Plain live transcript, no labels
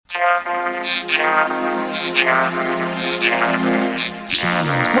Wait,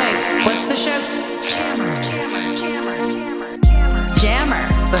 what's the show?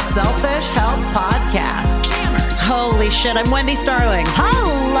 Jammers, the Selfish Help Podcast. Jammers. Holy shit, I'm Wendy Starling.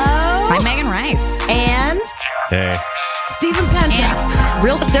 Hello. I'm Megan Rice. And Hey. Stephen Penta. And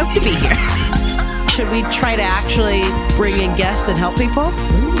real stoked to be here. Should we try to actually bring in guests and help people?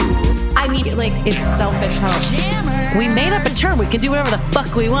 I mean, like, it's selfish help. We made up a term. We can do whatever the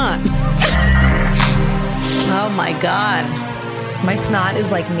fuck we want. Oh my God. My snot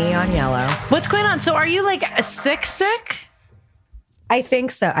is like neon yellow. What's going on? So are you like sick? I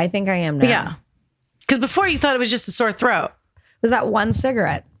think so. I think I am now. Yeah. Because before you thought it was just a sore throat. It was that one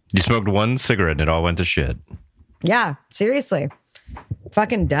cigarette. You smoked one cigarette and it all went to shit. Yeah, seriously.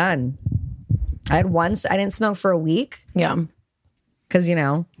 Fucking done. I didn't smoke for a week Yeah. because, you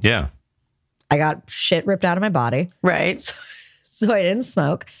know, Yeah. I got shit ripped out of my body. Right. So I didn't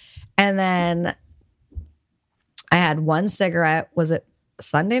smoke. And then I had one cigarette. Was it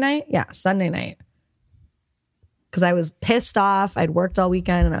Sunday night? Yeah, Sunday night. Because I was pissed off. I'd worked all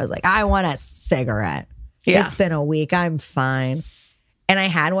weekend and I was like, I want a cigarette. Yeah. It's been a week. I'm fine. And I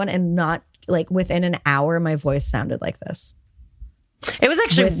had one, and not like within an hour, my voice sounded like this. It was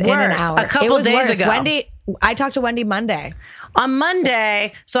actually Within worse an hour. a couple It was days worse. ago. I talked to Wendy Monday. On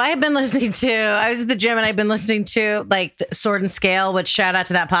Monday, so I was at the gym and I've been listening to like Sword and Scale, which shout out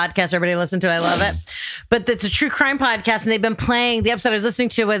to that podcast. Everybody listen to it. I love it. But it's a true crime podcast. And they've been playing, the episode I was listening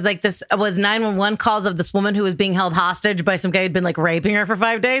to was 911 calls of this woman who was being held hostage by some guy who'd been like raping her for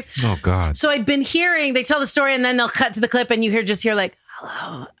 5 days. Oh, God. So I'd been hearing, they tell the story and then they'll cut to the clip and you hear like,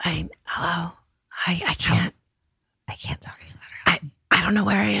 hello, I can't talk any louder. I don't know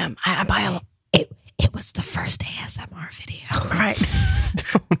where I am. I'm by a... It was the first ASMR video. Right.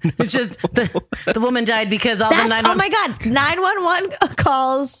 It's just the woman died because all the 911... Oh my God. 911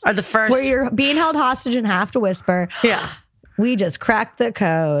 calls are the first... where you're being held hostage and have to whisper. Yeah. We just cracked the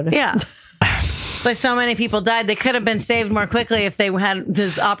code. Yeah. So many people died. They could have been saved more quickly if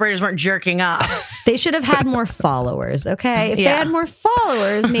these operators weren't jerking off. They should have had more followers, okay? If they Yeah. had more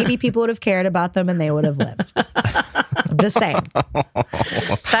followers, maybe people would have cared about them and they would have lived. I'm just saying.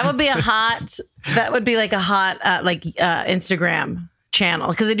 That would be like a hot Instagram channel,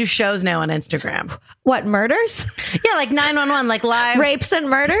 because they do shows now on Instagram. What, murders? Yeah, like 911, like live Rapes and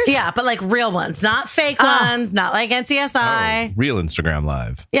murders? Yeah, but like real ones, not fake ones, not like NCSI. Real Instagram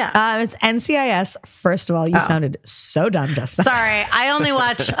Live. Yeah. It's NCIS. First of all, you sounded so dumb just then. Sorry, I only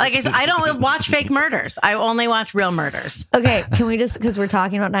watch, like I said, I don't watch fake murders. I only watch real murders. Okay, can we just, because we're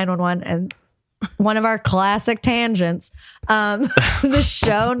talking about 911 and one of our classic tangents, the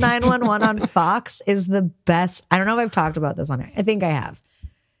show 911 on Fox is the best. I don't know if I've talked about this on it. I think I have.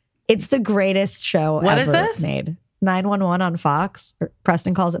 It's the greatest show What ever is this? made. 911 on Fox. Or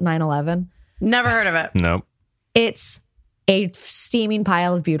Preston calls it 9/11. Never heard of it. Nope. It's a steaming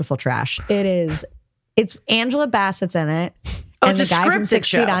pile of beautiful trash. It's Angela Bassett's in it. Oh, and it's the a guy from scripted 6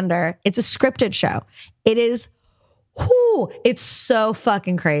 show. Feet Under. It's a scripted show. It is, it's so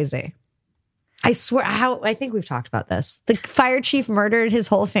fucking crazy. I swear, I think we've talked about this. The fire chief murdered his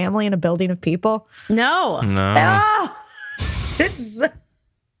whole family in a building of people. No. Ah! It's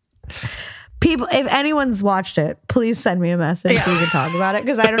people. If anyone's watched it, please send me a message so we can talk about it,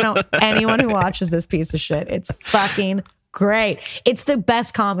 because I don't know anyone who watches this piece of shit. It's fucking great. It's the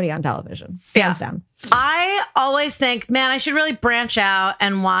best comedy on television, hands down. I always think, man, I should really branch out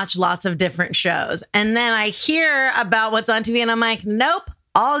and watch lots of different shows. And then I hear about what's on TV and I'm like, nope,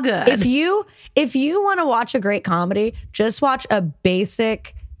 all good. If you want to watch a great comedy, just watch a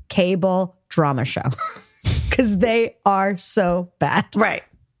basic cable drama show, because they are so bad. Right.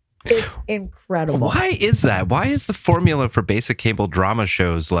 It's incredible. Why is that? Why is the formula for basic cable drama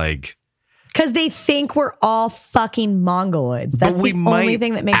shows like... Because they think we're all fucking mongoloids. That's but we the might only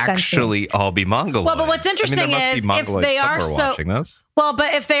thing that makes sense to me. actually all be mongoloids. Well, but what's interesting there must is be if mongoloids they are somewhere so... watching this. Well,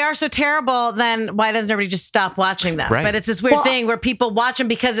 but if they are so terrible, then why doesn't everybody just stop watching them? Right. But it's this weird Well, thing where people watch them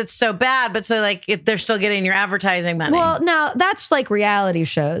because it's so bad, but so like they're still getting your advertising money. Well, now that's like reality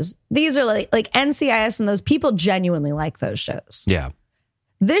shows. These are like NCIS, and those people genuinely like those shows. Yeah.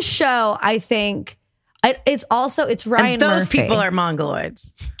 This show, I think, it's Ryan and those Murphy. people are mongoloids.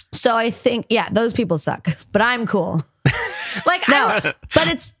 So I think, yeah, those people suck, but I'm cool. Like, No, but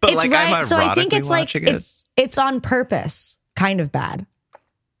it's like, right. I'm So I think ironically it's like watching it. it's on purpose, kind of bad.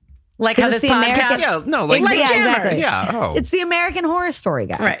 like how 'Cause this it's the podcast. American- Yeah, no, like... Like yeah, Jammers. exactly. Yeah, oh. It's the American Horror Story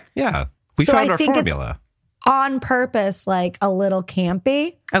guy, Right. Yeah. We So found I our think it's- formula. On purpose, like a little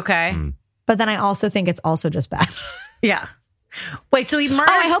campy, Okay. but then I also think it's also just bad. Yeah. Wait, so he murdered...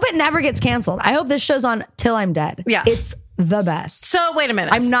 Oh, I hope it never gets canceled. I hope this show's on till I'm dead. Yeah. It's the best. So wait a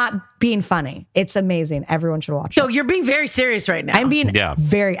minute. I'm not being funny. It's amazing. Everyone should watch So it. you're being very serious right now. I am being Yeah.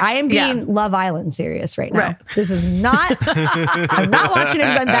 Love Island serious right now. Right. This is not, I'm not watching it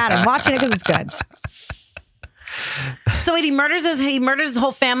because I'm bad. I'm watching it because it's good. So wait, he murders his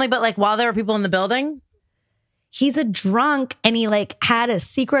whole family, but like while there were people in the building? He's a drunk and he like had a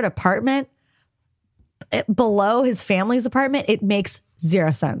secret apartment below his family's apartment. It makes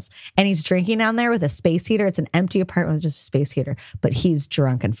zero sense. And he's drinking down there with a space heater. It's an empty apartment with just a space heater, but he's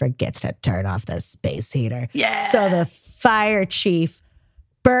drunk and forgets to turn off the space heater. Yeah. So the fire chief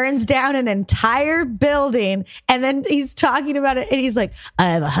burns down an entire building, and then he's talking about it and he's like, I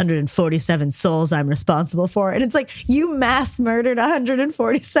have 147 souls I'm responsible for. And it's like, you mass murdered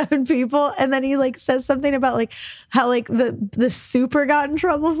 147 people. And then he like says something about like how like the super got in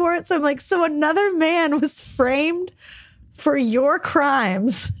trouble for it. So I'm like, so another man was framed for your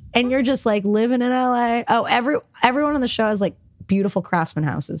crimes and you're just like living in LA. Oh, everyone on the show has like beautiful craftsman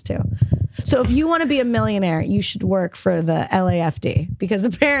houses too. So if you want to be a millionaire, you should work for the LAFD because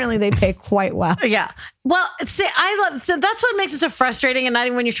apparently they pay quite well. Yeah. Well, see, so that's what makes it so frustrating. And not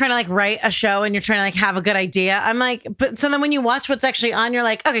even when you're trying to like write a show and you're trying to like have a good idea. I'm like, but so then when you watch what's actually on, you're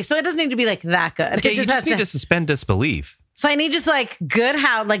like, okay, so it doesn't need to be like that good. Okay, It you just need to suspend disbelief. So I need just like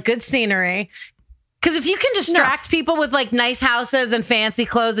good scenery. Because if you can distract people with like nice houses and fancy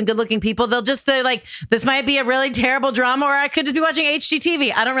clothes and good looking people, they'll just say like, this might be a really terrible drama, or I could just be watching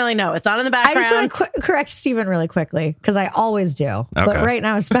HGTV. I don't really know. It's on in the background. I just want to correct Steven really quickly because I always do. But right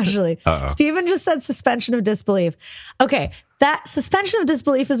now, especially, Steven just said suspension of disbelief. Okay, that suspension of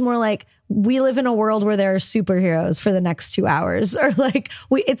disbelief is more like we live in a world where there are superheroes for the next 2 hours, or like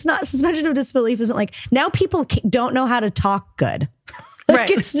it's not suspension of disbelief. Isn't like now people don't know how to talk good. Like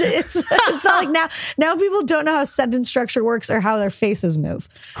Right. It's not like now people don't know how sentence structure works or how their faces move.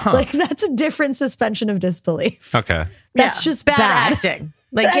 Like that's a different suspension of disbelief. Okay. That's just bad bad acting.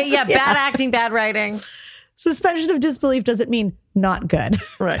 Like, bad acting, bad writing. Suspension of disbelief doesn't mean not good.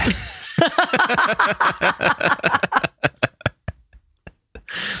 Right.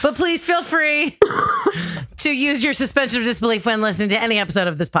 But please feel free to use your suspension of disbelief when listening to any episode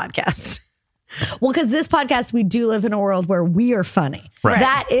of this podcast. Well, because this podcast, we do live in a world where we are funny. Right.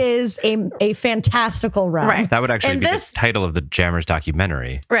 That is a fantastical realm. Right. That would actually In be this- the title of the Jammers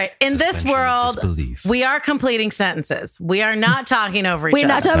documentary. Right. In this Suspension of world, disbelief. we are completing sentences. We are not talking over each We're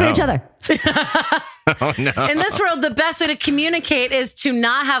not other. talking to each other. Oh, no. In this world, the best way to communicate is to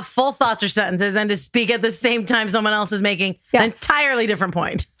not have full thoughts or sentences and to speak at the same time someone else is making an entirely different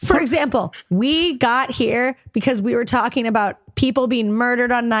point. For example, we got here because we were talking about people being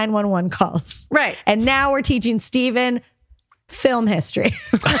murdered on 911 calls. Right. And now we're teaching Steven film history.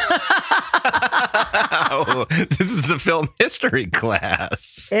 Oh, this is a film history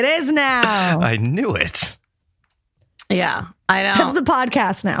class. It is now. I knew it. Yeah, I know. That's the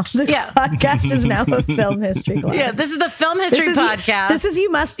podcast now. The podcast is now a film history class. Yeah, this is the film history podcast. This is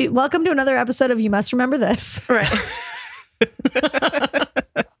welcome to another episode of You Must Remember This. right.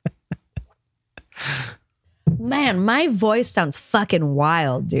 Man, my voice sounds fucking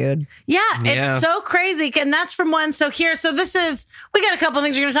wild, dude. Yeah, Yeah. it's so crazy. And that's from one. So we got a couple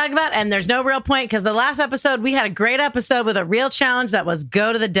things we're going to talk about, and there's no real point because the last episode, we had a great episode with a real challenge that was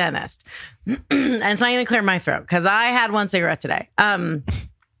go to the dentist. And so I'm going to clear my throat because I had one cigarette today.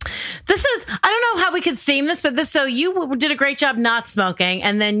 This is, I don't know how we could theme this, but so you did a great job not smoking,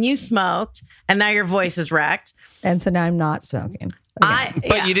 and then you smoked, and now your voice is wrecked. And so now I'm not smoking.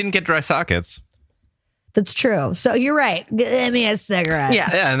 But you didn't get dry sockets. That's true. So you're right. Give me a cigarette. Yeah.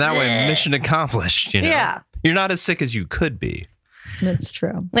 Yeah, and that way, mission accomplished. You know? Yeah. You're not as sick as you could be. That's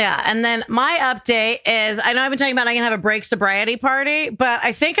true. Yeah. And then my update is I know I've been talking about I'm going to have a break sobriety party, but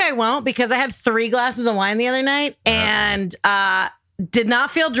I think I won't because I had 3 glasses of wine the other night and did not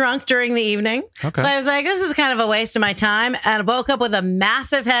feel drunk during the evening. Okay. So I was like, this is kind of a waste of my time. And woke up with a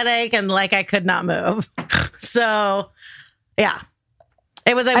massive headache and like I could not move. So, yeah.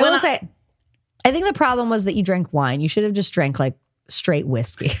 It was, I will say, I think the problem was that you drank wine. You should have just drank like straight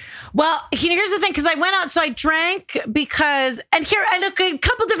whiskey. Well, here's the thing, because I went out, so I drank because, and a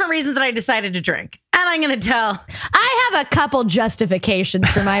couple different reasons that I decided to drink. And I'm going to tell. I have a couple justifications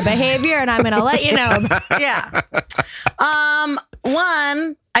for my behavior, and I'm going to let you know about it. Yeah.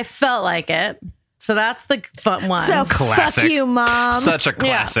 One, I felt like it. So that's the fun one. So Classic. fuck you, Mom. Such a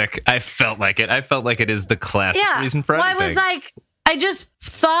classic. I felt like it. I felt like it is the classic reason for anything. I was like, I just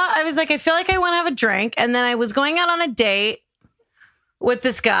thought, I was like, I feel like I want to have a drink. And then I was going out on a date with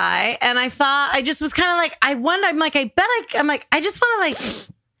this guy. And I thought, I just was kind of like, I just want to like,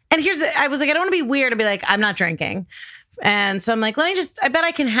 and I was like, I don't want to be weird and be like, I'm not drinking. And so I'm like, I bet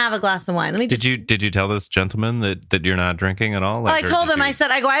I can have a glass of wine. Let me just. Did you tell this gentleman that you're not drinking at all? Well, I told him, I said,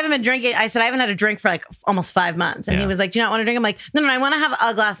 I haven't been drinking. I said, I haven't had a drink for like almost 5 months. And he was like, do you not want to drink? I'm like, no, I want to have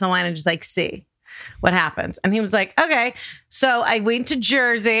a glass of wine and just like see what happens. And he was like, okay. So I went to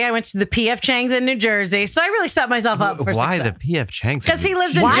Jersey. I went to the PF Chang's in New Jersey. So I really set myself up for Why success. the PF Chang's? Because he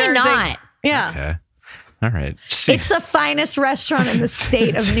lives in Why Jersey. not? Yeah. Okay. All right. It's the finest restaurant in the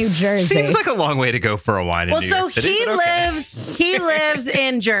state of New Jersey. Seems like a long way to go for a wine in New So York City, he but okay. he lives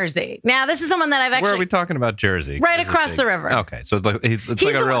in Jersey. Now, this is someone that I've actually. Where are we talking about? Jersey? Right across the river. Okay, so it's like He's a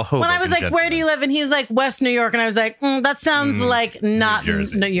the real one- hope. When I was like, where do you live? And he's like, West New York. And I was like, that sounds like not New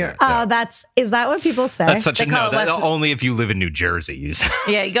Jersey. New York. Oh, is that what people say? That's such They a call no. it That, West- only if you live in New Jersey. You say.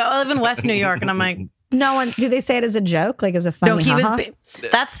 Yeah, you go, I live in West New York. And I'm like, No one. Do they say it as a joke, like as a funny? no, he haha? was.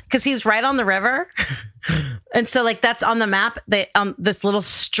 That's because he's right on the river, and so like that's on the map. They this little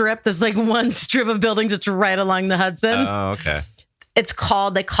strip. There's like one strip of buildings that's right along the Hudson. Oh, okay. They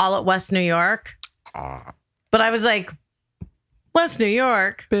call it West New York. Aw, But I was like, West New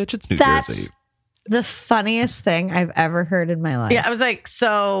York. bitch, it's New That's Jersey. the funniest thing I've ever heard in my life. Yeah, I was like,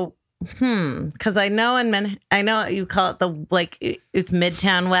 so, because I know I know you call it it's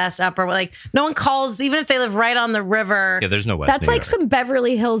Midtown West, Upper. Like, no one calls, even if they live right on the river. Yeah, there's no West. That's New like York. some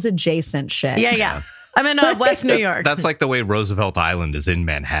Beverly Hills adjacent shit. Yeah. I'm in West New York. That's like the way Roosevelt Island is in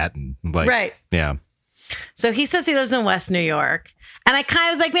Manhattan. Like, Right. Yeah. So he says he lives in West New York. And I kind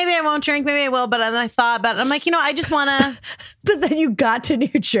of was like, maybe I won't drink, maybe I will. But then I thought about it. I'm like, I just want to. But then you got to New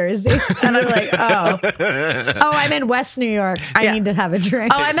Jersey, and I'm like, oh, I'm in West New York. I Yeah. need to have a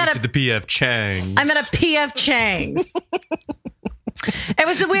drink. Oh, I'm at To the PF Chang. I'm at a PF Chang's. It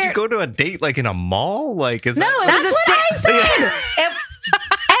was a weird. Did you go to a date like in a mall? Like, is No, that? it was That's a what I said. It-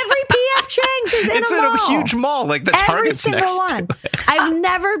 Every PF Chang's is in It's a in mall. a huge mall. Like the Every Target's single next one. to it. I've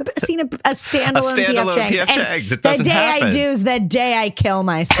never seen a standalone standalone PF Chang's. PF And Chang's. It the doesn't day I happen. do is the day I kill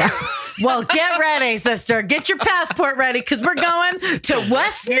myself. well, get ready, sister. Get your passport ready because we're going to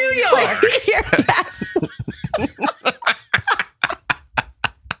West New York. Your passport.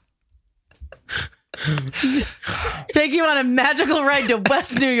 Take you on a magical ride to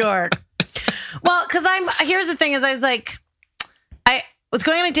West New York. Well, because here's the thing is I was like, I was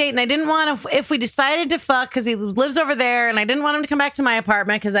going on a date and I didn't want to, if we decided to fuck, because he lives over there and I didn't want him to come back to my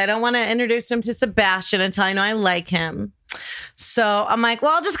apartment because I don't want to introduce him to Sebastian until I know I like him. So I'm like,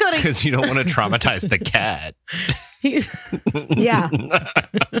 well, I'll just go to, Because you don't want to traumatize the cat. Yeah.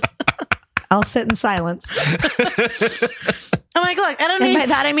 I'll sit in silence. I'm like, look, I don't And need, by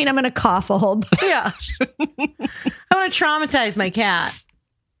that, I mean I'm going to cough a whole bunch. yeah. I want to traumatize my cat.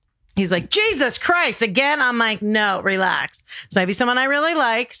 He's like, Jesus Christ, again? I'm like, no, relax. This might be someone I really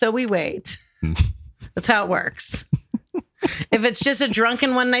like, so we wait. That's how it works. If it's just a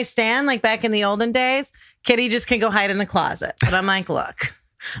drunken one night stand, like back in the olden days, Kitty just can go hide in the closet. But I'm like, look,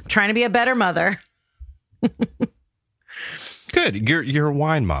 I'm trying to be a better mother. Good. You're a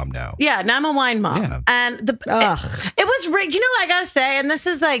wine mom now. Yeah, now I'm a wine mom. Yeah. And Ugh. it was rigged. You know what I gotta say? And this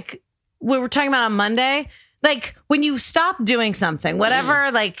is like we were talking about on Monday. Like when you stop doing something, whatever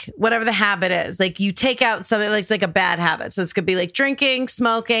the habit is, like you take out something like it's like a bad habit. So this could be like drinking,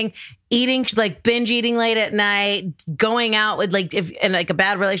 smoking, eating, like binge eating late at night, going out with like if in like a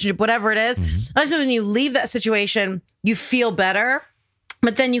bad relationship, whatever it is. Also, when you leave that situation, you feel better,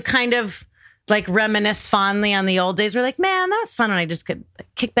 but then you kind of like reminisce fondly on the old days. We're like, man, that was fun when I just could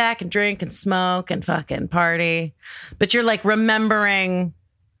kick back and drink and smoke and fucking party. But you're like remembering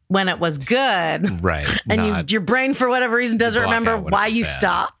when it was good. Right. And your brain, for whatever reason, doesn't block remember out when why it was you bad.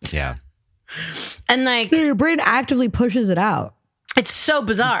 stopped. Yeah. And like, Your brain actively pushes it out. it's so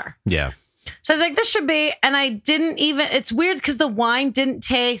bizarre. Yeah. So I was like, this should be, and I didn't even, it's weird because the wine didn't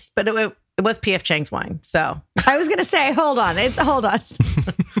taste, but it was PF Chang's wine. So I was gonna say, hold on. Hold on.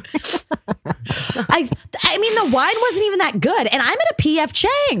 I mean, the wine wasn't even that good, and I'm at a PF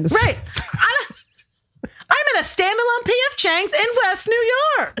Chang's. right. I'm in a standalone PF Chang's in West New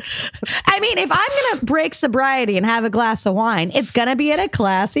York. I mean, if I'm gonna break sobriety and have a glass of wine, it's gonna be at a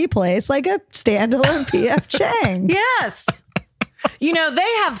classy place like a standalone PF Chang's. Yes. You know, they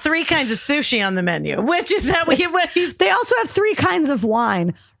have 3 kinds of sushi on the menu, which is how what he's They also have 3 kinds of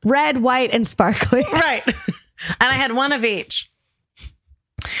wine: red, white, and sparkling. right. And I had one of each.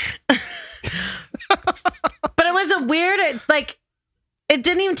 But it was a weird, it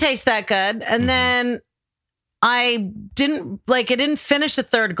didn't even taste that good. And then I didn't finish the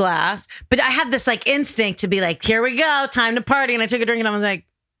 3rd glass, but I had this like instinct to be like, here we go, time to party. And I took a drink and I was like,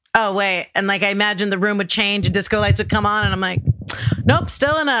 oh, wait. And like, I imagined the room would change and disco lights would come on. And I'm like, nope,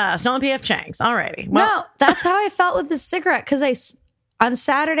 still in PF Chang's. Alrighty. Well, No, that's how I felt with this cigarette because on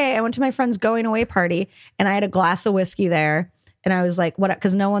Saturday, I went to my friend's going away party and I had a glass of whiskey there. And I was like, what?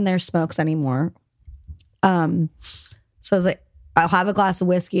 Because no one there smokes anymore. So I was like, I'll have a glass of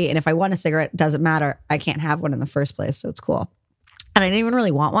whiskey. And if I want a cigarette, it doesn't matter. I can't have one in the first place. So it's cool. And I didn't even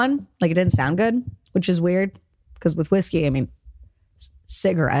really want one. Like, it didn't sound good, which is weird. Because with whiskey, I mean,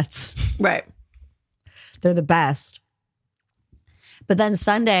 cigarettes, Right. they're the best. But then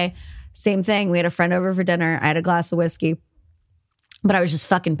Sunday, same thing. We had a friend over for dinner. I had a glass of whiskey, but I was just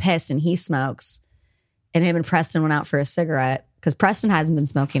fucking pissed. And he smokes. And him and Preston went out for a cigarette because Preston hasn't been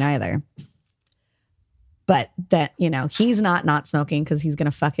smoking either. But that, you know, he's not smoking because he's going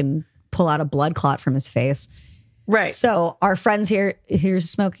to fucking pull out a blood clot from his face. Right. So our friend's here's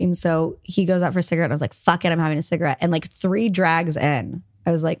smoking. So he goes out for a cigarette. And I was like, fuck it, I'm having a cigarette. And like 3 drags in,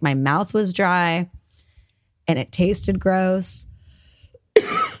 I was like, my mouth was dry and it tasted gross.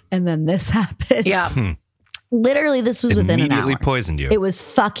 And then this happened. Yeah. Literally, this was within an Immediately hour. poisoned you. It was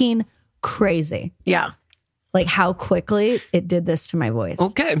fucking crazy. Yeah. Like how quickly it did this to my voice.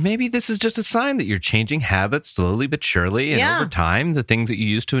 Okay, maybe this is just a sign that you're changing habits slowly but surely. And Yeah. over time, the things that you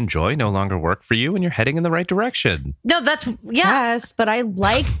used to enjoy no longer work for you and you're heading in the right direction. No, that's, yeah. Yes, but I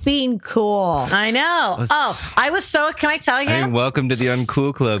like being cool. I know. Oh, I was so, can I tell you? I mean, welcome to the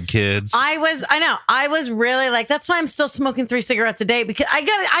Uncool Club, kids. I know. I was really like, that's why I'm still smoking 3 cigarettes a day because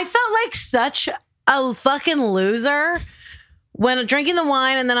I felt like such a fucking loser when drinking the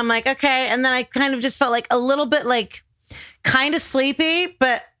wine. And then I'm like, okay. And then I kind of just felt like a little bit like kind of sleepy,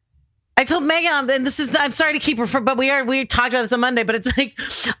 but I told Megan, and this is, I'm sorry to keep her, but we talked about this on Monday, but it's like,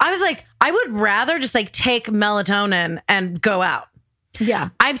 I was like, I would rather just like take melatonin and go out. Yeah.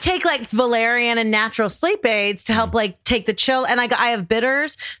 I take like valerian and natural sleep aids to help like take the chill. And I have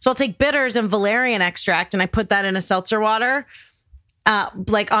bitters. So I'll take bitters and valerian extract and I put that in a seltzer water,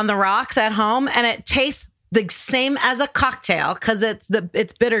 like on the rocks at home. And it tastes the same as a cocktail because it's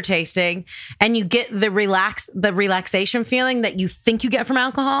bitter tasting and you get the relaxation feeling that you think you get from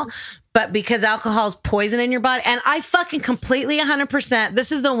alcohol. But because alcohol is poison in your body, and I fucking completely 100%,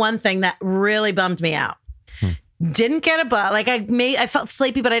 this is the one thing that really bummed me out. Didn't get a buzz. Like I felt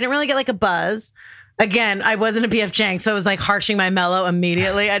sleepy, but I didn't really get like a buzz. Again, I wasn't a PF Chang, so it was like harshing my mellow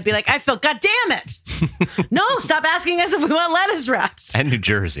immediately. I'd be like, I feel, God damn it. No, stop asking us if we want lettuce wraps. and New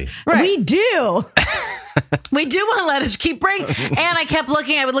Jersey. Right. We do. We do want lettuce. Keep bringing. And I kept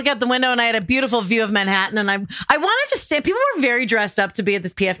looking. I would look out the window and I had a beautiful view of Manhattan. And I wanted to stand. People were very dressed up to be at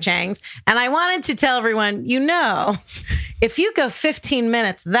this PF Chang's. And I wanted to tell everyone, you know, if you go 15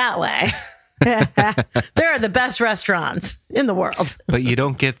 minutes that way, there are the best restaurants in the world. But you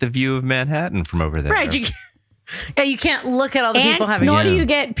don't get the view of Manhattan from over there. Right. You can't look at all the people having nor it. do you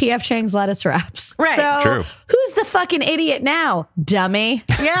get PF Chang's lettuce wraps. Right. So True. who's the fucking idiot now, dummy?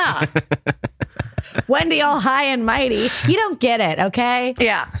 Yeah. Wendy all high and mighty. You don't get it, okay?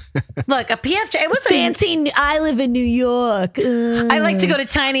 Yeah. Look, a PF Chang, it was Fancy, I live in New York. I like to go to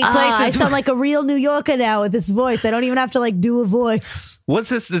tiny places. I sound like a real New Yorker now with this voice. I don't even have to like do a voice. What's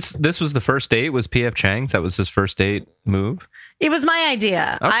this? This was the first date? Was PF Chang's? That was his first date move? It was my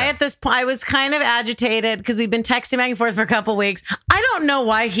idea. Okay. At this point, I was kind of agitated because we'd been texting back and forth for a couple weeks. I don't know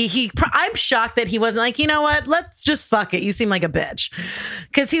why I'm shocked that he wasn't like, you know what? Let's just fuck it. You seem like a bitch.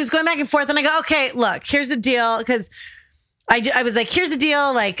 Because he was going back and forth and I go, okay, look, here's the deal. Because I was like, here's the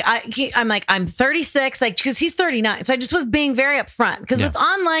deal. Like, I'm like, I'm 36, like, because he's 39. So I just was being very upfront. Because with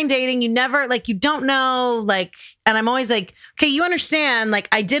online dating, you never, like, you don't know, like, and I'm always like, okay, you understand. Like,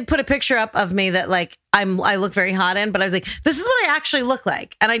 I did put a picture up of me that, like, I look very hot in, but I was like, this is what I actually look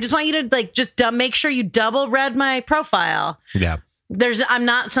like. And I just want you to, like, just make sure you double read my profile. Yeah. I'm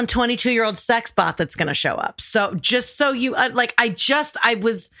not some 22-year-old sex bot that's going to show up. So just so you, like, I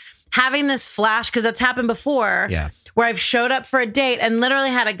was having this flash because that's happened before. Yeah. Where I've showed up for a date and literally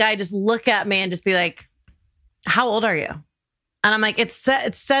had a guy just look at me and just be like, how old are you? And I'm like, it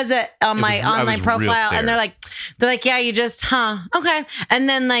says it on my online profile. And they're like, yeah, you just, okay. And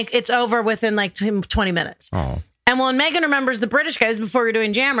then like, it's over within like 20 minutes. Oh. And when Megan remembers the British guys, before we were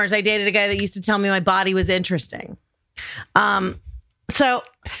doing Jammers, I dated a guy that used to tell me my body was interesting. So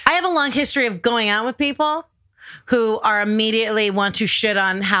I have a long history of going out with people who are immediately want to shit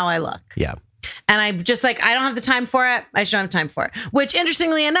on how I look. Yeah. And I'm just like, I don't have the time for it. I should have time for it. Which,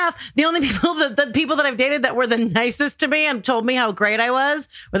 interestingly enough, the only people that I've dated that were the nicest to me and told me how great I was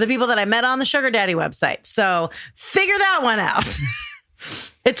were the people that I met on the Sugar Daddy website. So figure that one out.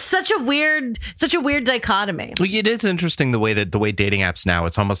 It's such a weird dichotomy. Well, it is interesting the way dating apps now,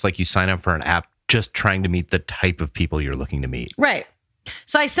 it's almost like you sign up for an app just trying to meet the type of people you're looking to meet. Right.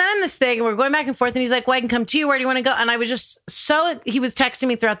 So I sent him this thing and we're going back and forth and he's like, well, I can come to you. Where do you want to go? And I was just he was texting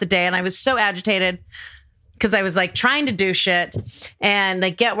me throughout the day and I was so agitated because I was like trying to do shit and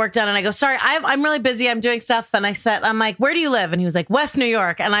like get work done. And I go, sorry, I'm really busy. I'm doing stuff. And I'm like, where do you live? And he was like, West New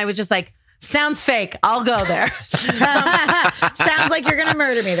York. And I was just like, sounds fake. I'll go there. Sounds like you're gonna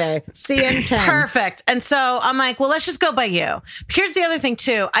murder me there. See you in 10. Perfect. And so I'm like, well, let's just go by you. Here's the other thing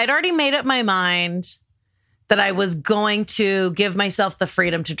too. I'd already made up my mind that I was going to give myself the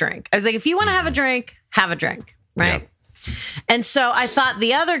freedom to drink. I was like, if you want to have a drink, right? Yep. And so I thought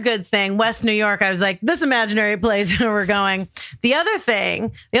the other good thing, West New York, I was like, this imaginary place where we're going. The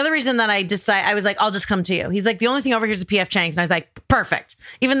other reason that I was like, I'll just come to you. He's like, the only thing over here is a PF Chang's. And I was like, perfect.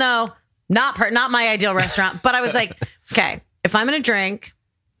 Even though not my ideal restaurant, but I was like, okay, if I'm going to drink,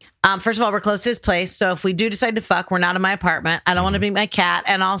 first of all, we're close to his place. So if we do decide to fuck, we're not in my apartment. I don't want to meet my cat.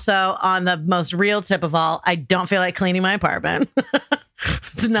 And also on the most real tip of all, I don't feel like cleaning my apartment.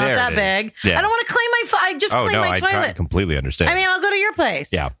 It's not that big. Yeah. I don't want to clean I just clean my toilet. I completely understand. I mean, I'll go to your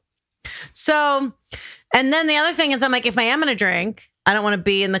place. Yeah. So, and then the other thing is I'm like, if I am going to drink, I don't want to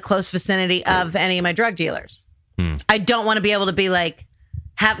be in the close vicinity of any of my drug dealers. I don't want to be able to be like,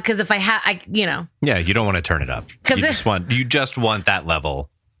 because if Yeah, you don't want to turn it up. You just want that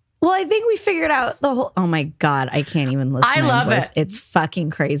level. Well, I think we figured out the whole. Oh my God, I can't even listen. I love it. It's fucking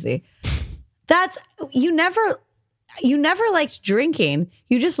crazy. You never liked drinking.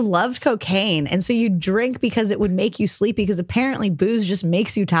 You just loved cocaine, and so you drink because it would make you sleepy. Because apparently booze just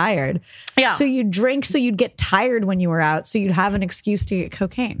makes you tired. Yeah. So you drink so you'd get tired when you were out, so you'd have an excuse to get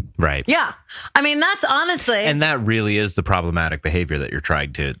cocaine. Right. Yeah. I mean, that's honestly, and that really is the problematic behavior that you're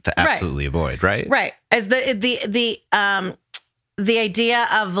trying to absolutely avoid. Right. Right. As the idea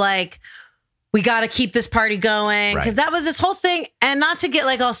of like, we got to keep this party going. Because that was this whole thing. And not to get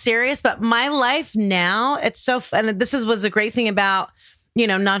like all serious, but my life now, it's so, and this was a great thing about,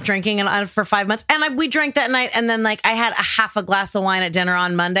 not drinking for 5 months. And we drank that night. And then like I had a half a glass of wine at dinner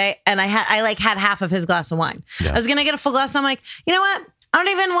on Monday. And I had half of his glass of wine. Yeah. I was going to get a full glass. And I'm like, you know what? I don't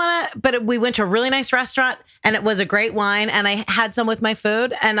even want to, but we went to a really nice restaurant and it was a great wine. And I had some with my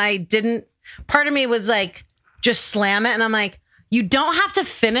food and part of me was like, just slam it. And I'm like, you don't have to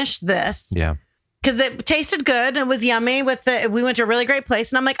finish this. Yeah. Because it tasted good. It was yummy. We went to a really great place.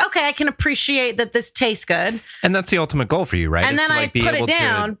 And I'm like, okay, I can appreciate that this tastes good. And that's the ultimate goal for you, right? And then I put it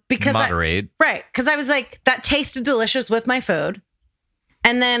down because moderate. Right. Because I was like, that tasted delicious with my food.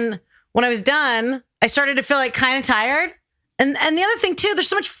 And then when I was done, I started to feel like kind of tired. And the other thing too, there's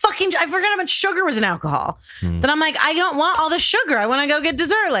so much I forgot how much sugar was in alcohol. That I'm like, I don't want all the sugar. I want to go get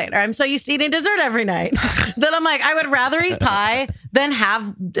dessert later. I'm so used to eating dessert every night that I'm like, I would rather eat pie than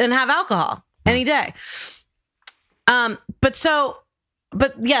have alcohol any day. So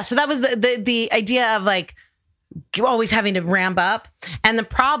that was the idea of like always having to ramp up. And the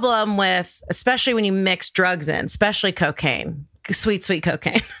problem with, especially when you mix drugs in, especially cocaine, sweet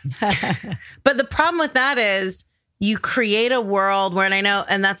cocaine. But the problem with that is, you create a world where, and I know,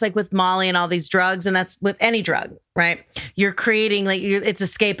 and that's like with Molly and all these drugs, and that's with any drug, right? You're creating it's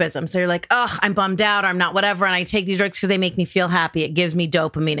escapism. So you're like, oh, I'm bummed out, or I'm not whatever. And I take these drugs because they make me feel happy. It gives me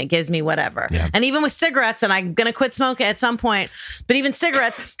dopamine. It gives me whatever. Yeah. And even with cigarettes, and I'm going to quit smoking at some point, but even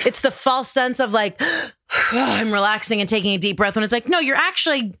cigarettes, it's the false sense of like, I'm relaxing and taking a deep breath. When it's like, no, you're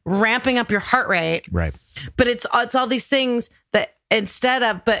actually ramping up your heart rate. Right. But it's all these things that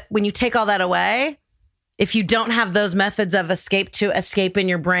but when you take all that away, if you don't have those methods of escape in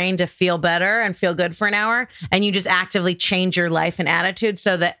your brain to feel better and feel good for an hour, and you just actively change your life and attitude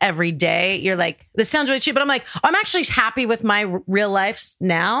so that every day you're like, this sounds really cheap, but I'm like, I'm actually happy with my real life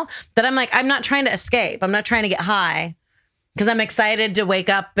now that I'm like, I'm not trying to escape. I'm not trying to get high because I'm excited to wake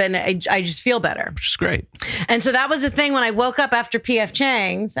up and I just feel better. Which is great. And so that was the thing when I woke up after PF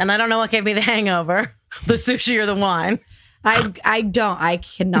Chang's, and I don't know what gave me the hangover, the sushi or the wine. I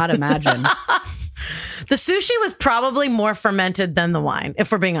cannot imagine. The sushi was probably more fermented than the wine,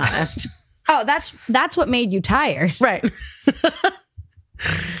 if we're being honest. Oh, that's what made you tired. Right.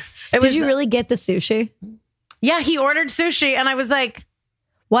 Did you really get the sushi? Yeah, he ordered sushi and I was like,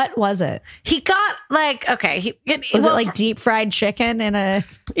 what was it? He got like, okay. Was it like deep fried chicken in a...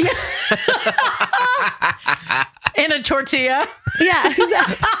 in a tortilla? Yeah.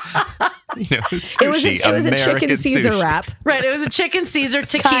 Sushi, it was a chicken Caesar sushi. wrap. Right. It was a chicken Caesar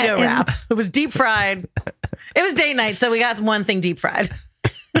taquito wrap. It was deep fried. It was date night, so we got one thing deep fried.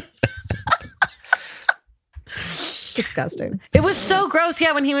 Disgusting. It was so gross.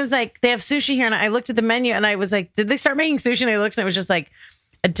 Yeah, when he was like, they have sushi here, and I looked at the menu and I was like, did they start making sushi? And I looked and it was just like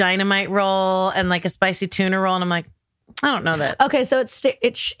a dynamite roll and like a spicy tuna roll. And I'm like, I don't know that. Okay, so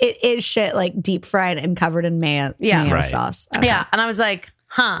it is shit like deep fried and covered in mayo Right. sauce. Okay. Yeah, and I was like,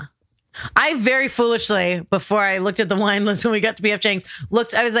 huh. I very foolishly, before I looked at the wine list when we got to BF Chang's,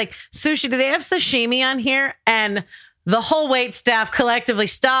 I was like, sushi, do they have sashimi on here? And the whole wait staff collectively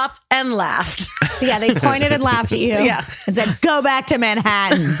stopped and laughed. Yeah, they pointed and laughed at you. Yeah. And said, go back to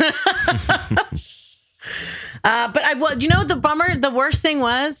Manhattan. But you know what the worst thing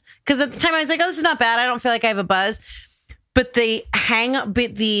was? Because at the time I was like, oh, this is not bad. I don't feel like I have a buzz. But the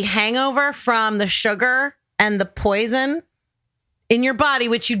hangover from the sugar and the poison in your body,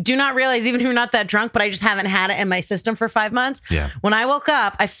 which you do not realize even if you're not that drunk, but I just haven't had it in my system for 5 months. Yeah. When I woke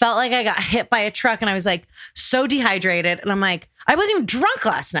up, I felt like I got hit by a truck and I was like so dehydrated. And I'm like, I wasn't even drunk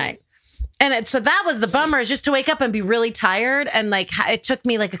last night. And so that was the bummer, is just to wake up and be really tired. And like, it took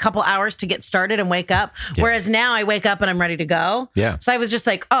me like a couple hours to get started and wake up. Yeah. Whereas now I wake up and I'm ready to go. Yeah. So I was just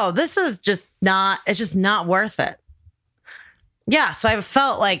like, oh, it's just not worth it. Yeah. So I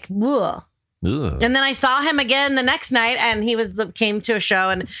felt like, ugh. Ugh. And then I saw him again the next night, and he came to a show,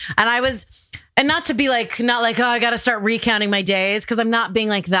 and I was, and not to be like, not like, oh, I got to start recounting my days, because I'm not being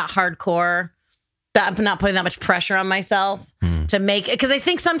like that hardcore, that I'm not putting that much pressure on myself to make it, because I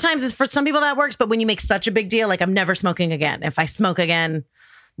think sometimes it's for some people that works, but when you make such a big deal, like I'm never smoking again. If I smoke again,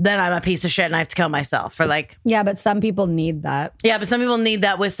 then I'm a piece of shit and I have to kill myself for like. Yeah, but some people need that. Yeah, but some people need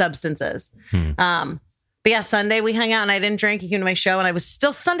that with substances. But yeah, Sunday we hung out and I didn't drink. He came to my show and I was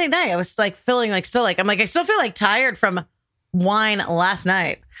still Sunday night. I was like feeling like I still feel like tired from wine last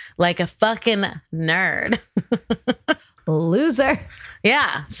night. Like a fucking nerd. Loser.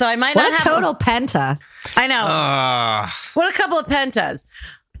 Yeah. So I might What not a have total penta. I know. What a couple of pentas.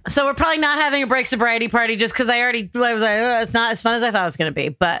 So we're probably not having a break sobriety party just because I was like, it's not as fun as I thought it was going to be.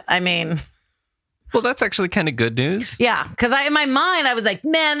 But I mean, Well, that's actually kind of good news. yeah, because in my mind I was like,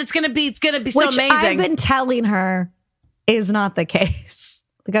 man, it's gonna be so Which amazing. I've been telling her is not the case.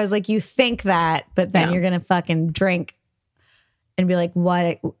 Like I was like, you think that, but then Yeah. you're gonna fucking drink and be like,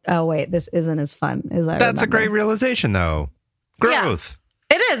 what? Oh wait, this isn't as fun as I That's a remember. great realization, though. Growth.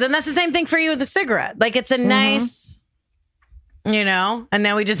 It is, and that's the same thing for you with the cigarette. Like it's a nice, and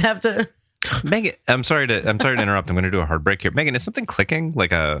now we just have to. Megan, I'm sorry to interrupt. I'm going to do a hard break here. Megan, is something clicking?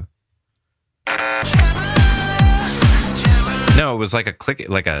 Like a. No, it was like a click,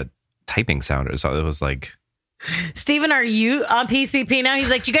 like a typing sound. So it was like. Steven, are you on PCP now?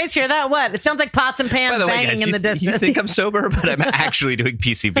 He's like, do you guys hear that? What? It sounds like pots and By pans the way, banging guys, in the you distance. think I'm sober, but I'm actually doing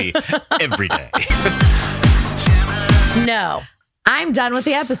PCP every day. No. I'm done with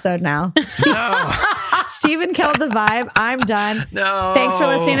the episode now. Steven killed the vibe. I'm done. No. Thanks for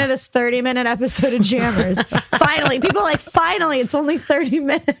listening to this 30-minute episode of Jammers. Finally, people are like, finally, it's only 30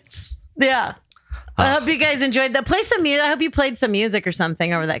 minutes. Yeah. I hope you guys enjoyed that. Play some music. I hope you played some music or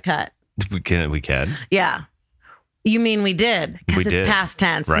something over that cut. We can. Yeah. You mean we did? We Because it's did. past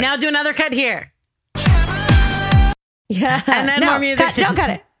tense. Right. Now do another cut here. Yeah. And then more music. Don't cut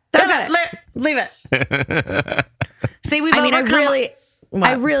it. Don't cut it. Leave it. See, we've I mean, overcome.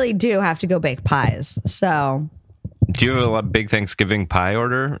 I really do have to go bake pies. So Do you have a big Thanksgiving pie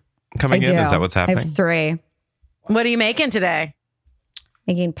order I coming do. in? Is that what's I happening? have 3. What are you making today?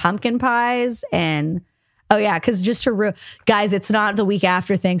 Making pumpkin pies and oh yeah, because just to guys, it's not the week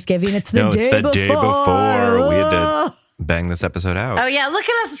after Thanksgiving. It's the, No, day, it's the before. day before. We had to bang this episode out. Oh yeah, look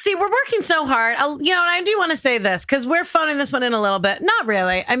at us. See, we're working so hard. And I do want to say this because we're phoning this one in a little bit. Not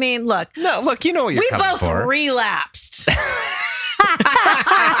really. I mean, look, No, look, you know what you're we coming both for. relapsed.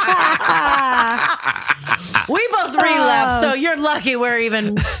 We both relapsed, so you're lucky we're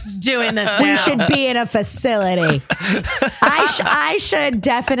even doing this now. We should be in a facility. I should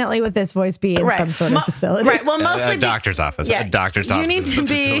definitely, with this voice, be in Right. some sort of facility. Right. Well, mostly a doctor's office. Yeah, A doctor's you office need is to the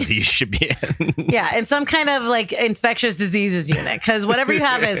be- facility you should be in. yeah, in some kind of like infectious diseases unit because whatever you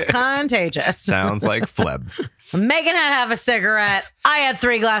have is contagious. Sounds like Fleb. Megan had to have a cigarette. I had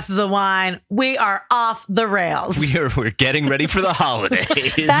 3 glasses of wine. We are off the rails. We're getting ready for the holidays.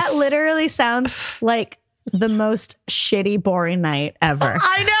 That literally sounds like the most shitty, boring night ever.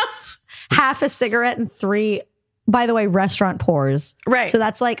 I know. Half a cigarette and 3, by the way, restaurant pours. Right. So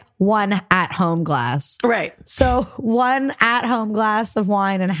that's like 1 at-home glass. Right. So 1 at-home glass of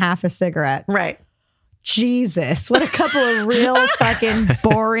wine and half a cigarette. Right. Jesus, what a couple of real fucking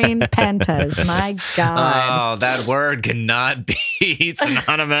boring pentas. My God. Oh, that word cannot be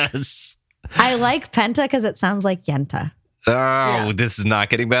synonymous. I like penta because it sounds like yenta. Oh, this is not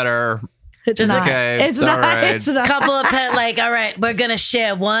getting better. It's Just not. okay. It's All not. right. It's not. Couple of all right, we're gonna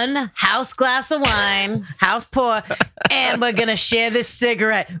share 1 house glass of wine, house pour, and we're gonna share this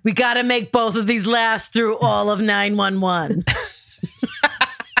cigarette. We gotta make both of these last through all of 911.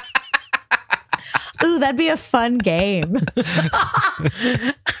 Ooh, that'd be a fun game.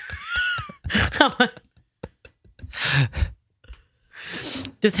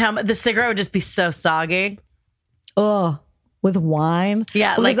 Just how the cigarette would just be so soggy. Oh, with wine.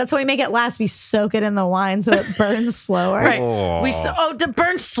 Yeah, Because like- that's why we make it last. We soak it in the wine so it burns slower. Right. Oh. To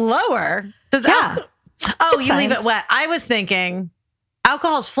burn slower. Does Yeah. Oh, It's you leave it science. wet. I was thinking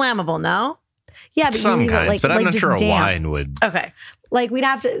alcohol's flammable, no? Yeah, but you Some leave it kinds, like, but I'm like not just sure a damp. wine would. Okay. Like we'd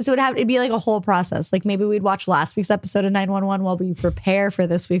have to, so it'd be like a whole process. Like maybe we'd watch last week's episode of 911 while we prepare for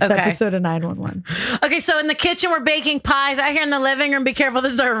this week's Okay. episode of 911. Okay, so in the kitchen we're baking pies. Out here in the living room, be careful.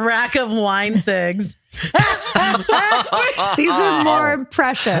 This is our rack of wine cigs. These are more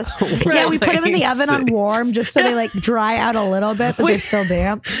precious. Yeah, we put them in the oven on warm just so they like dry out a little bit, but they're still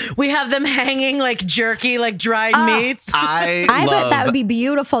damp. We have them hanging like jerky, like dried meats. I bet that would be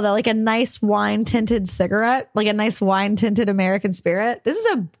beautiful though, like a nice wine tinted cigarette, like a nice wine tinted American Spirit. This is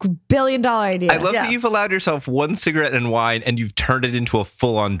a $1 billion idea. I love Yeah. that you've allowed yourself one cigarette and wine, and you've turned it into a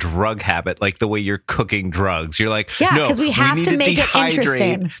full-on drug habit, like the way you're cooking drugs. You're like, Yeah, no, 'cause we have need to make it dehydrate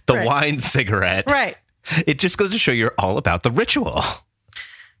interesting. The Right. wine cigarette. Right. It just goes to show you're all about the ritual.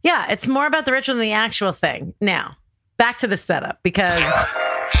 Yeah, it's more about the ritual than the actual thing. Now, back to the setup because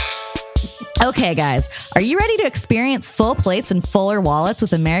Okay, guys, are you ready to experience full plates and fuller wallets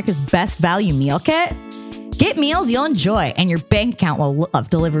with America's best value meal kit? Get meals you'll enjoy and your bank account will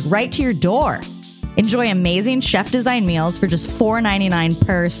love delivered right to your door. Enjoy amazing chef-designed meals for just $4.99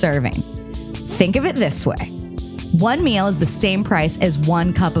 per serving. Think of it this way. One meal is the same price as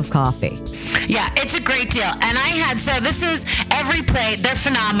 1 cup of coffee. Yeah, it's a great deal. And so this is Every Plate. They're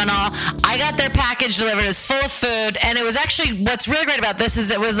phenomenal. I got their package delivered. It was full of food. And it was actually, what's really great about this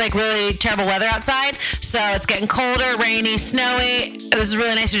is it was like really terrible weather outside. So it's getting colder, rainy, snowy. It was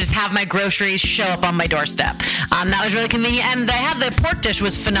really nice to just have my groceries show up on my doorstep. That was really convenient. And they have the pork dish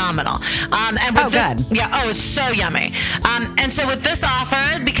was phenomenal. And with good. Yeah, oh, it was so yummy. And so with this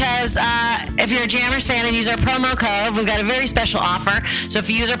offer, because if you're a Jammers fan and use our promo code, we've got a very special offer. So if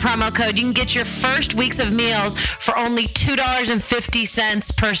you use our promo code, you can get your first weeks of meals for only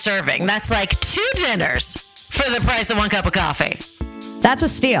 $2.50 per serving. That's like 2 dinners for the price of 1 cup of coffee. That's a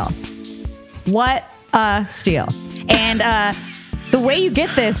steal. What a steal. And the way you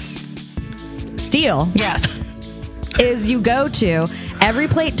get this steal Yes. is you go to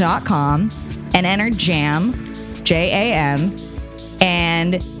everyplate.com and enter JAM, J-A-M,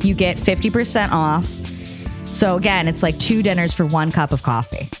 and you get 50% off. So again, it's like 2 dinners for 1 cup of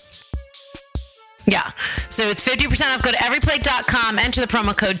coffee. Yeah. So it's 50% off. Go to everyplate.com, enter the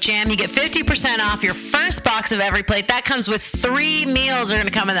promo code JAM. You get 50% off your first box of Every Plate. That comes with 3 meals are going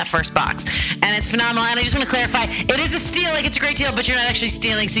to come in that first box. And it's phenomenal. And I just want to clarify, it is a steal. Like, it's a great deal, but you're not actually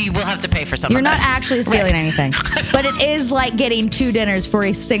stealing, so you will have to pay for some You're of not this. actually stealing anything, but it is like getting 2 dinners for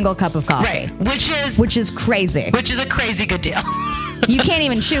a single cup of coffee, Right. Which is crazy. a crazy good deal. You can't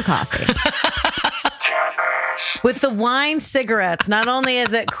even chew coffee. with the wine cigarettes, not only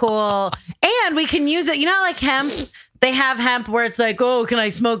is it cool, and we can use it. You know, how like hemp, they have hemp where it's like, oh, can I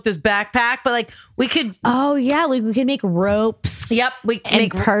smoke this backpack? But like we could, Oh yeah, like we can make ropes. yep, we And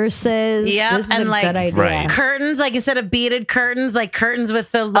make purses. Yep, This is and a like good idea. Right. curtains, like instead of beaded curtains, like curtains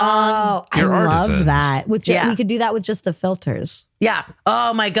with the long. Oh, I You're love artisans. that. With Yeah. we could do that with just the filters. Yeah.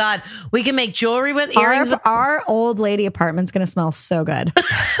 Oh my God. We can make jewelry with earrings. with, Our old lady apartment's gonna smell so good.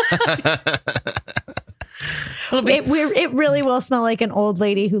 It really will smell like an old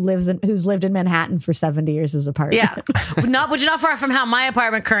lady who's lived in Manhattan for 70 years as a apartment. yeah. Which is not far from how my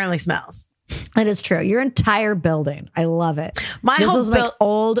apartment currently smells. It is true. Your entire building. I love it. My this whole was like buil-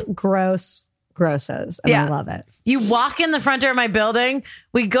 old grossos. And Yeah. I love it. You walk in the front door of my building,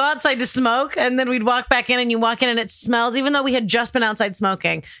 we go outside to smoke, and then we'd walk back in and you walk in and it smells, even though we had just been outside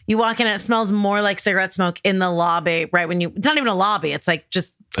smoking, you walk in and it smells more like cigarette smoke in the lobby, right? It's not even a lobby. It's like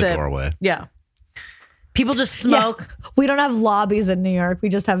just A doorway. Yeah. People just smoke. Yeah. We don't have lobbies in New York. We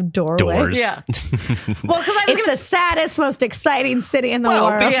just have doorways. Doors. Yeah. Well, because I was It's the saddest, most exciting city in the Well,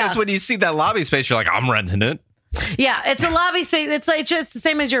 world. because Yeah. when you see that lobby space, you're like, I'm renting it. yeah, it's a lobby space. It's like it's the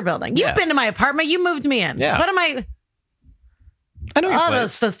same as your building. You've Yeah. been to my apartment. You moved me in. Yeah. What am I? I know your Oh,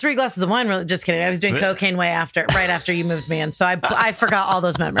 place. those 3 glasses of wine. Really, just kidding. I was doing cocaine right after you moved me in, so I forgot all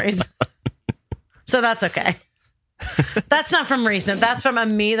those memories. So that's okay. That's not from recent. That's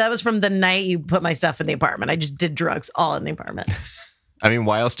from me. That was from the night you put my stuff in the apartment. I just did drugs all in the apartment. I mean,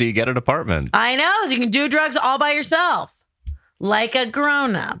 why else do you get an apartment? I know. So you can do drugs all by yourself, like a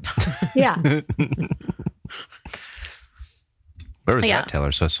grown up. Yeah. Where was Yeah. that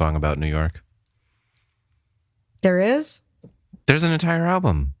Taylor Swift song about New York? There is? There's an entire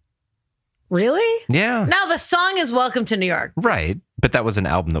album. Really? Yeah. Now the song is "Welcome to New York." Right. But that was an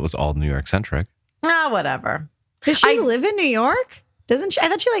album that was all New York centric. Ah, whatever. Does she I- live in New York? Doesn't she? I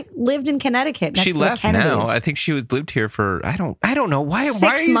thought she like lived in Connecticut. Next She to left the now. Kennedys. I think she lived here for I don't know why. 6 Why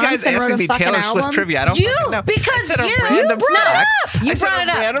are you months guys and wrote asking a me fucking Taylor album? Swift trivia? I don't You, fucking know. because I said a you- random you brought fact. it up. You I said brought a it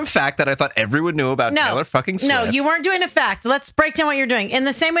up. random fact that I thought everyone knew about Taylor fucking Swift. No, you weren't doing a fact. Let's break down what you're doing. In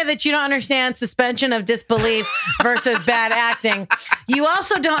the same way that you don't understand suspension of disbelief versus bad acting, you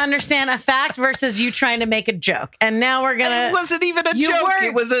also don't understand a fact versus you trying to make a joke. And now we're gonna. It wasn't even a You joke. were-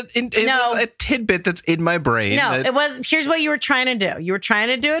 It was No. was a tidbit that's in my brain. No, that- it was. Here's what you were trying to do. You were trying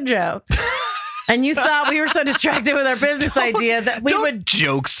to do a joke, and you thought we were so distracted with our business idea that we don't would.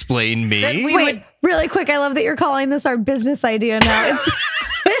 joke explain me. That we Wait, would- really quick. I love that you're calling this our business idea now.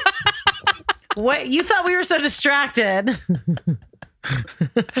 It's What you thought we were so distracted?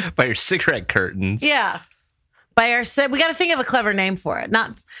 By your cigarette curtains. Yeah. By our we got to think of a clever name for it.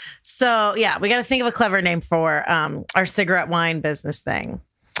 Not so. Yeah, we got to think of a clever name for our cigarette wine business thing.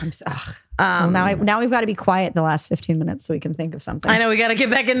 well, now we've got to be quiet the last 15 minutes so we can think of something. I know we got to get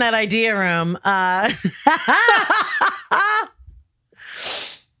back in that idea room.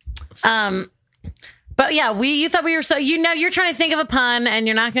 But yeah, you thought we were so you're trying to think of a pun and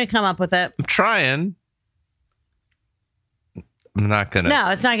you're not going to come up with it. I'm trying. I'm not gonna. No,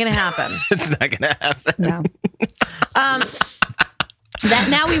 it's not going to happen. It's not gonna happen. No. That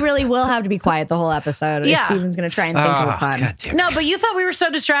now we really will have to be quiet the whole episode. Yeah. Steven's going to try and think of a pun. God damn it. No, but you thought we were so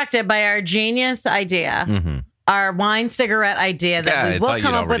distracted by our genius idea, our wine cigarette idea that Yeah, I we will thought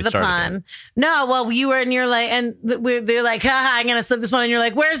come you'd up with already the started pun. No, well, you were, and you're like, and they're like, haha, I'm gonna slip this one, and you're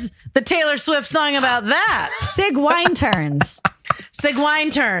like, where's the Taylor Swift song about that? Sig wine turns. Sig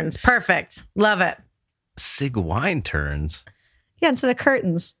wine turns, perfect, love it. Sig wine turns. Yeah, instead of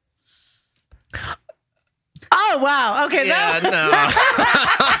curtains. Oh wow, okay, Yeah, that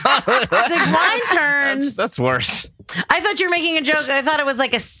no. Sig wine turns. That's worse. I thought you were making a joke. I thought it was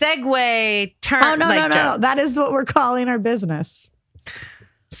like a segue turn. Oh, no, like no. joke. That is what we're calling our business.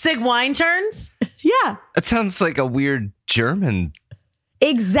 Sig wine turns. Yeah, That sounds like a weird German.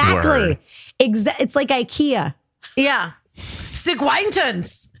 exactly. Word. It's like IKEA. Yeah, Sig wine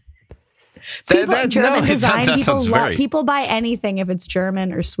turns. German design. That sounds very. People buy anything if it's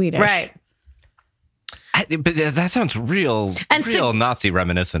German or Swedish. Right. But that sounds real And Nazi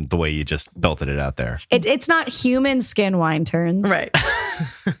reminiscent. The way you just belted it out there. It's not human skin wine turns. Right.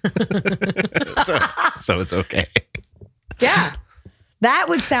 So it's okay. Yeah. That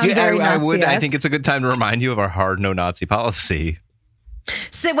would sound very I Nazi. would. I think it's a good time to remind you of our hard no Nazi policy.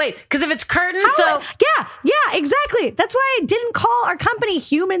 So wait, because if it's curtains, so yeah, exactly. That's why I didn't call our company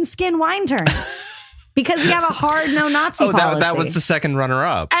Human Skin Wine Turns. Because we have a hard no Nazi policy. That was the second runner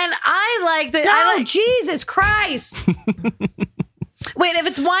up. and I like that. No, I like, Jesus Christ. wait, if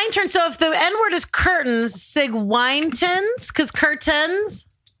it's wine turns, so if the N word is curtains, sig wine tins, because curtains.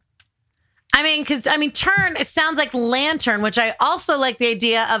 Turn. It sounds like lantern, which I also like the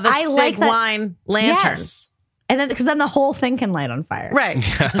idea of a I sig like that- wine lantern. Yes. And then, because then the whole thing can light on fire. Right.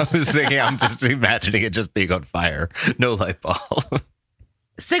 I was thinking, I'm just imagining it just being on fire. No light bulb.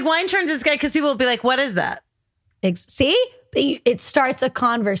 Sig wine turns is good because people will be like, "What is that?" See? It starts a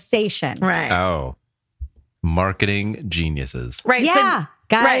conversation. Right. Oh. Marketing geniuses. Right. Yeah,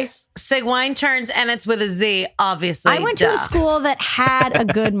 guys. Right. Sig wine turns, and it's with a Z, obviously. I went to a school that had a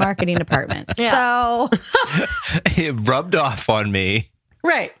good marketing department. Yeah. So It rubbed off on me.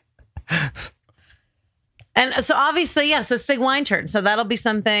 Right. And so obviously, yeah, so sig wine turn. So that'll be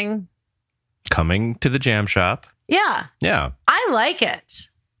something. Coming to the jam shop. Yeah. Yeah. I like it.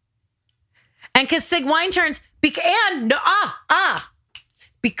 And because sig wine turns, because,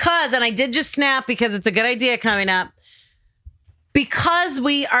 and I did just snap because it's a good idea coming up. Because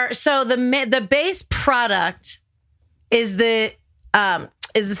we are, so the base product is the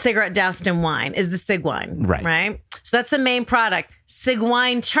cigarette doused in wine, is the sig wine. Right. Right. So that's the main product. Sig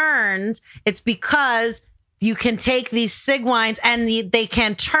wine turns, it's because you can take these sig wines and they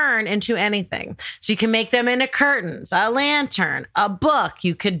can turn into anything. So you can make them into curtains, a lantern, a book.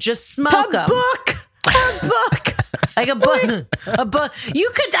 You could just smoke them. a book. Like a book. A book. You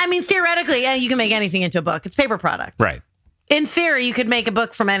could, theoretically, you can make anything into a book. It's paper product. Right. In theory, you could make a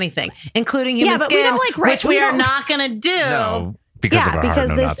book from anything, including human but we skin, don't which we are don't- not going to do. No. Because of our hard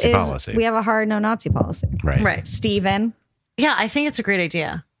no Nazi policy. we have a hard no Nazi policy. Right. Right. Steven, Yeah, I think it's a great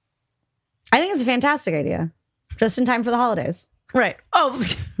idea. I think it's a fantastic idea. Just in time for the holidays. Right. Oh,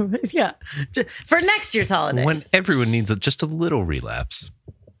 yeah. For next year's holiday. When everyone needs just a little relapse.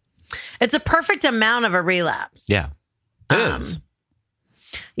 It's a perfect amount of a relapse. Yeah. It is.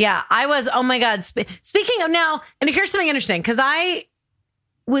 Yeah, I was, oh my God. Speaking of now, and here's something interesting, because I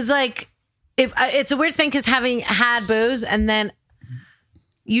was like, it's a weird thing, because having had booze, and then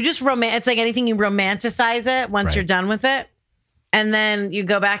you just it's like anything, you romanticize it once Right. you're done with it. And then you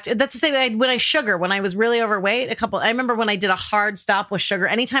go back to, that's to say when I was really overweight, I remember when I did a hard stop with sugar,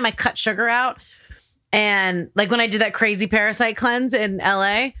 anytime I cut sugar out, and like when I did that crazy parasite cleanse in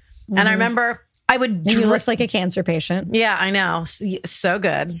LA, and I remember I would You looked like a cancer patient. yeah, I know. So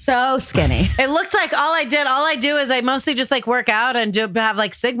good. So skinny. It looked like all I do is I mostly just like work out and have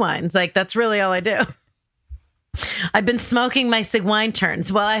like Sig wines. Like that's really all I do. I've been smoking my Sig wine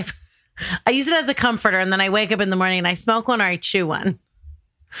turns. Well, I use it as a comforter, and then I wake up in the morning and I smoke one or I chew one.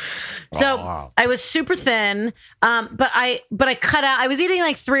 So I was super thin, but I cut out. I was eating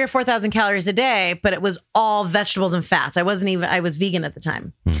like 3,000 or 4,000 calories a day, but it was all vegetables and fats. I was vegan at the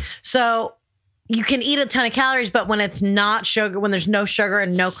time. So you can eat a ton of calories, but when it's not sugar, when there's no sugar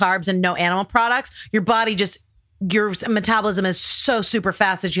and no carbs and no animal products, your metabolism is so super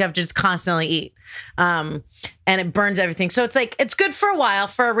fast that you have to just constantly eat. And it burns everything. So it's like, it's good for a while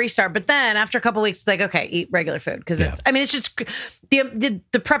for a restart. But then after a couple of weeks, it's like, okay, eat regular food. Cause it's just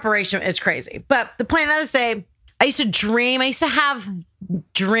the preparation is crazy. But the point of that is I used to have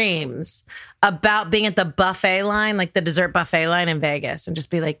dreams about being at the buffet line, like the dessert buffet line in Vegas, and just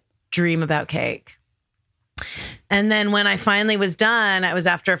be like, dream about cake. And then when I finally was done, I was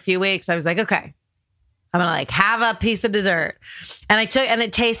after a few weeks, I was like, okay, I'm gonna like have a piece of dessert, and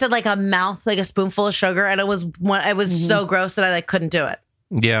it tasted like a spoonful of sugar, and it was so gross that I like couldn't do it.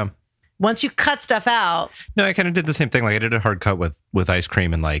 Yeah. Once you cut stuff out, No, I kind of did the same thing. Like I did a hard cut with ice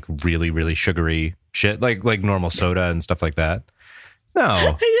cream and like really, really sugary shit, like normal soda and stuff like that.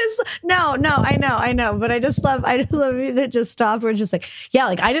 No, I know, but I just love it. Just stopped. We're just like, yeah,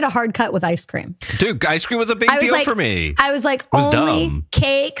 like I did a hard cut with ice cream. dude, ice cream was a big deal for me. I was like, was only dumb.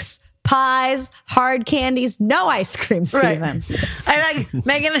 cakes, pies, hard candies, no ice cream, Steven. Right. I like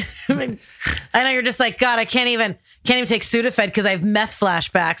Megan. I know you're just like, God, I can't even take Sudafed because I have meth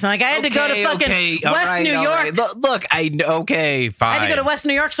flashbacks. I'm like, I had to go to fucking West New York. Right. Look, okay, fine. I had to go to West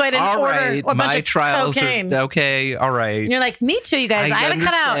New York, so I didn't All order right, a bunch my of trials cocaine. are okay. All right, And you're like, me too, you guys. I had to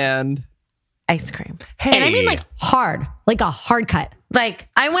cut out ice cream. Hey, And I mean like hard, like a hard cut. Like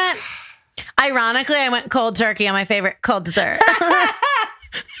I went cold turkey on my favorite cold dessert.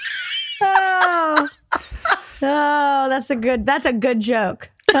 Oh, that's a good joke.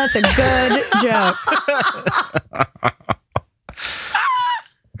 That's a good joke.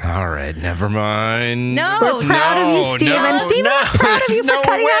 all right, never mind. No, We're proud of you, Steven. Steven, we're proud of you for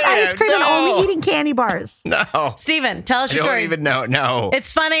cutting out ice cream and only eating candy bars. No, Steven, tell us I your don't story. even know. No,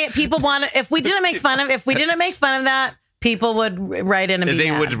 It's funny. People want it. If we didn't make fun of that, people would write in and be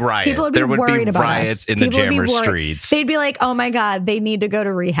they mad. would riot. People would be there would worried be about riots us. in the People would be Jammer worried. streets. They'd be like, "Oh my God, they need to go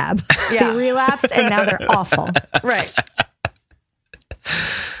to rehab. Yeah. They relapsed and now they're awful." Right.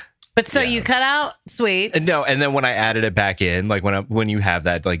 But so you cut out sweets. No, and then when I added it back in, like when you have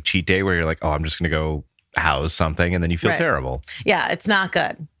that like cheat day where you're like, oh, I'm just gonna go house something, and then you feel Right. terrible. Yeah, it's not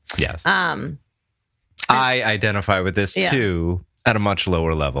good. Yes. I identify with this too at a much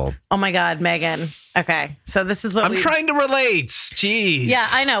lower level. Oh my God, Megan. Okay, so this is what I'm trying to relate. Jeez. Yeah,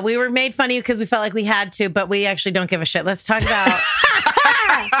 I know. We were made fun of you because we felt like we had to, but we actually don't give a shit. Let's talk about.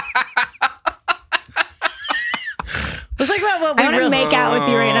 Let's talk about what we I want to make out with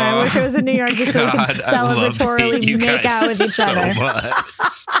you right now. I wish I was in New York just so we could God, I love celebratorily you make guys out with each so other. much.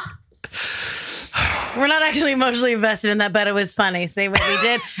 We're not actually emotionally invested in that, but it was funny. See what we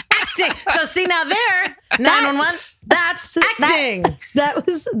did? Acting. So see now there, 911. That's acting.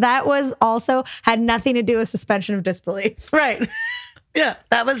 That was also had nothing to do with suspension of disbelief. Right. Yeah,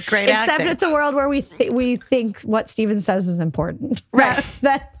 that was great. Except acting. it's a world where we think what Steven says is important. Right.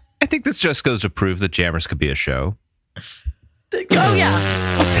 That I think this just goes to prove that Jammers could be a show. Oh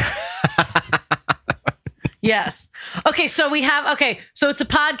yeah. Yes. Okay, so it's a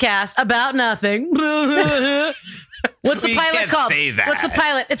podcast about nothing. What's the We pilot can't called? say that. What's the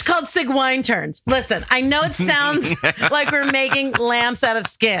pilot? It's called Sig Wine Turns. Listen, I know it sounds like we're making lamps out of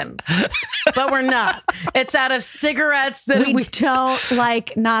skin, but we're not. It's out of cigarettes that we don't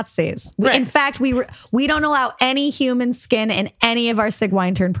like Nazis. Right. In fact, we don't allow any human skin in any of our Sig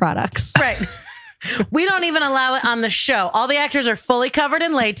Wine Turn products. Right. We don't even allow it on the show. All the actors are fully covered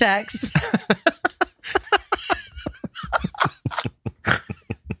in latex.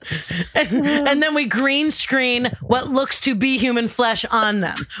 And then we green screen what looks to be human flesh on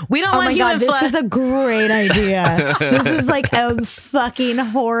them. We don't Oh want my human God, this flesh. is a great idea. This is like a fucking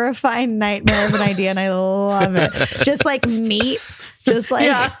horrifying nightmare of an idea, and I love it. Just like meat, just like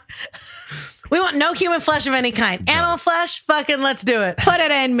Yeah. We want no human flesh of any kind. Animal flesh, fucking let's do it. put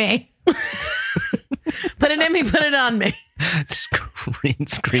it in me. Put it in me, put it on me. Just green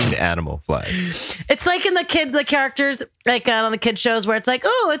screen animal flag. It's like in the characters, like on the kid shows where it's like,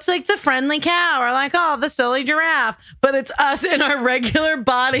 oh, it's like the friendly cow or like, oh, the silly giraffe. But it's us in our regular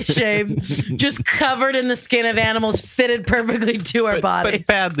body shapes, just covered in the skin of animals fitted perfectly to our bodies. But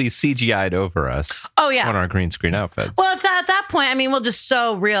badly CGI'd over us. Oh, yeah. On our green screen outfits. Well, at that point, I mean, we'll just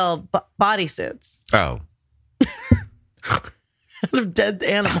sew real bodysuits Oh. out of dead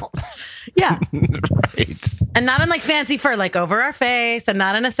animals. Yeah. Right. And not in like fancy fur, like over our face, and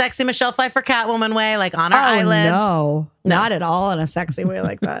not in a sexy Michelle Pfeiffer Catwoman way, like on our eyelids. No, not at all in a sexy way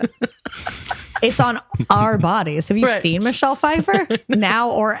like that. It's on our bodies. Have you Right. seen Michelle Pfeiffer now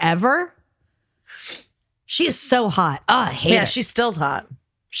or ever? She is so hot. Oh, I hate Yeah, it. she's still hot.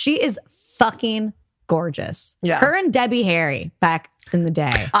 She is fucking gorgeous. Yeah. Her and Debbie Harry back in the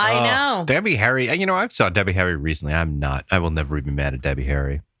day. I Oh, know. Debbie Harry. You know, I've saw Debbie Harry recently. I will never be mad at Debbie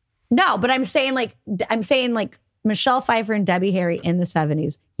Harry. No, but I'm saying like Michelle Pfeiffer and Debbie Harry in the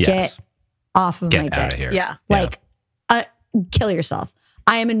 70s. Yes. Get off of my Get out dick. of here. Yeah. Like, kill yourself.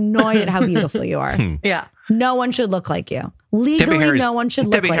 I am annoyed at how beautiful you are. Yeah. No one should look like you. Legally, no one should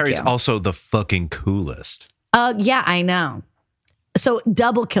look Debbie like Harry's you. also the fucking coolest. Yeah, I know. So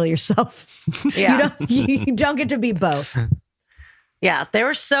double kill yourself. Yeah. You don't get to be both. Yeah, they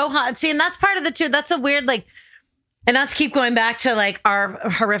were so hot. See, and that's part of the two. That's a weird, like, and not to keep going back to like our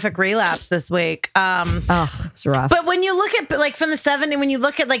horrific relapse this week. Oh, it's rough. But when you look at like from the 70s, when you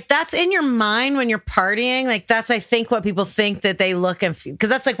look at like that's in your mind when you're partying, like that's I think what people think that they look and feel,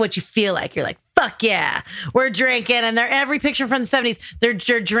 because that's like what you feel like. You're like, fuck yeah, we're drinking, and they're every picture from the 70s. They're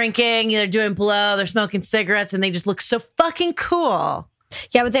drinking, they're doing blow, they're smoking cigarettes, and they just look so fucking cool.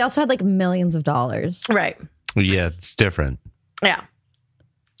 Yeah, but they also had like millions of dollars. Right. Yeah, it's different. Yeah.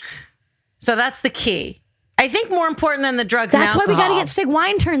 So that's the key. I think more important than the drugs. That's and why we got to alcohol. get Sig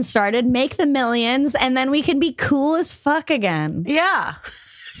Wine Turn started, make the millions, and then we can be cool as fuck again. Yeah.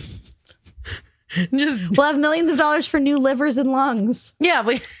 Just We'll have millions of dollars for new livers and lungs. yeah,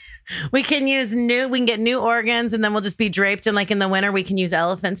 we can get new organs, and then we'll just be draped in like in the winter we can use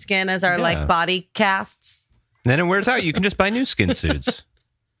elephant skin as our like body casts. And then it wears out. You can just buy new skin suits.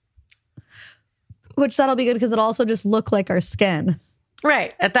 Which that'll be good because it'll also just look like our skin.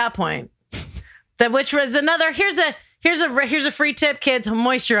 Right, at that point. That which was another here's a free tip, kids,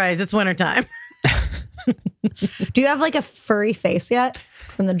 moisturize. It's wintertime. Do you have like a furry face yet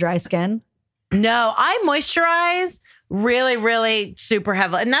from the dry skin? No, I moisturize really, really super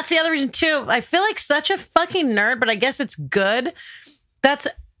heavily. And that's the other reason too. I feel like such a fucking nerd, but I guess it's good.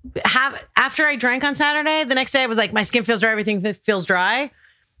 After I drank on Saturday, the next day I was like, my skin feels dry, everything feels dry.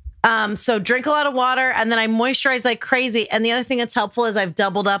 So drink a lot of water, and then I moisturize like crazy. And the other thing that's helpful is I've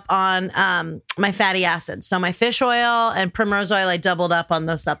doubled up on my fatty acids. So my fish oil and primrose oil, I doubled up on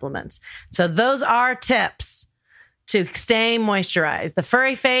those supplements. So those are tips to stay moisturized. The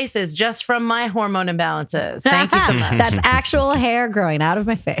furry face is just from my hormone imbalances. Thank you so much. That's actual hair growing out of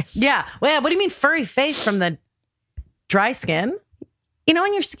my face. Yeah. Well, what do you mean furry face from the dry skin? You know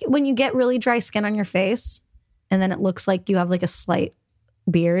when you get really dry skin on your face, and then it looks like you have like a slight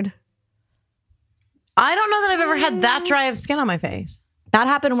beard. I don't know that I've ever had that dry of skin on my face. That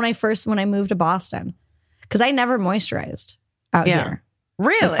happened when I moved to Boston, because I never moisturized out here.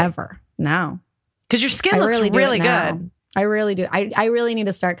 Really? Like, ever. No. Because your skin looks do it really now. good. I really do. I really need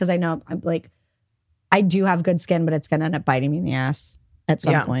to start, because I know I'm like, I do have good skin, but it's going to end up biting me in the ass at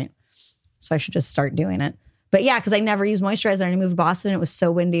some point. So I should just start doing it. But yeah, because I never used moisturizer, and I moved to Boston. It was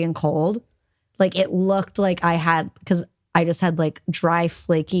so windy and cold. Like it looked like I had, because I just had like dry,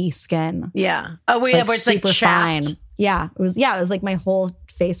 flaky skin. Yeah. Oh, well, yeah, where it's like super chapped. fine. Yeah, it was like my whole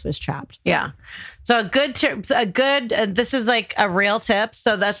face was chapped. Yeah. So this is like a real tip.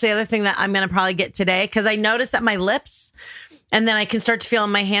 So that's the other thing that I'm going to probably get today, because I noticed that my lips, and then I can start to feel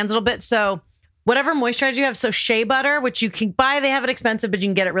on my hands a little bit. So whatever moisturizer you have, so shea butter, which you can buy, they have it expensive, but you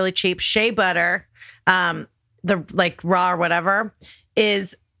can get it really cheap. Shea butter, the like raw or whatever,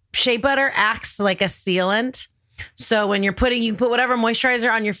 is shea butter acts like a sealant. So when you can put whatever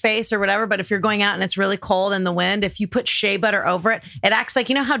moisturizer on your face or whatever, but if you're going out and it's really cold in the wind, if you put shea butter over it, it acts like,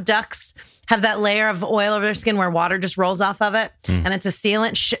 you know how ducks have that layer of oil over their skin where water just rolls off of it, and it's a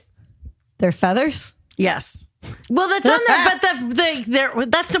sealant. Their feathers? Yes. Well, that's on there,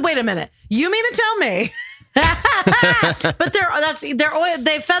 but that's wait a minute. You mean to tell me? But their oil.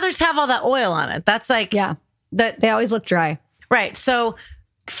 Their feathers have all that oil on it. That's like that. They always look dry. Right. So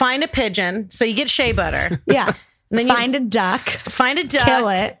find a pigeon. So you get shea butter. Yeah. And then find a duck, kill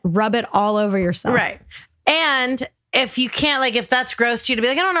it, rub it all over yourself. Right. And if you can't, like, if that's gross to you to be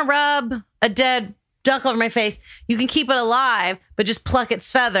like, I don't want to rub a dead duck all over my face. You can keep it alive, but just pluck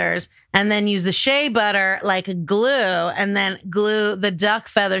its feathers and then use the shea butter like glue and then glue the duck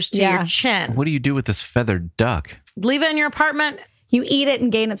feathers to your chin. What do you do with this feathered duck? Leave it in your apartment. You eat it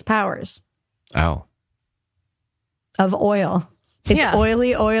and gain its powers Oh. of oil. It's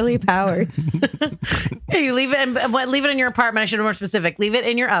oily powers. Yeah, you leave it in your apartment. I should be more specific. Leave it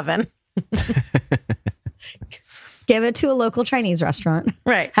in your oven. Give it to a local Chinese restaurant.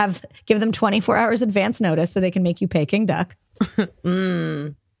 Right. Give them 24 hours advance notice so they can make you Peking duck. Duck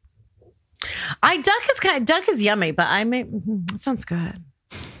is yummy, but it sounds good.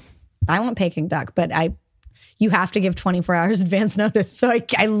 I want Peking duck, but you have to give 24 hours advance notice. So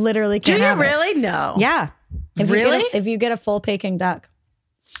I literally can't. Do you have it. really? No. Yeah. Really? If you get a full Peking duck.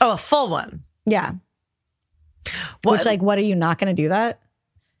 Oh, a full one. Yeah. Which, what are you not going to do that?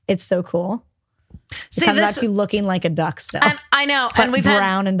 It's so cool. It comes out to you looking like a duck still. And I know. But And we've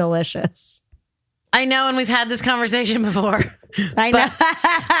brown and delicious. I know, and we've had this conversation before. I know.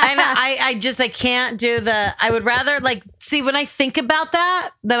 I can't do I would rather when I think about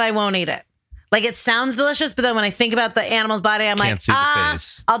that, then I won't eat it. Like it sounds delicious, but then when I think about the animal's body, I'm Can't see the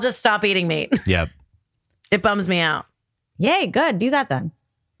face. I'll just stop eating meat. Yep. It bums me out. Yay, good. Do that then.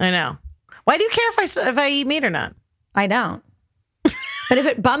 I know. Why do you care if I eat meat or not? I don't. But if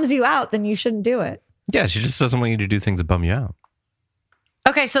it bums you out, then you shouldn't do it. Yeah, she just doesn't want you to do things that bum you out.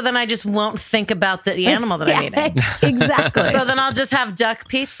 Okay, so then I just won't think about the animal that I'm eating. Exactly. So then I'll just have duck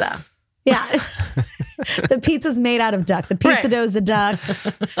pizza. Yeah. The pizza's made out of duck. The pizza dough is a duck.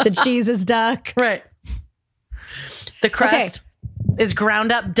 The cheese is duck. Right. The crust is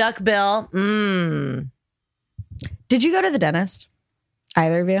ground up duck bill. Did you go to the dentist?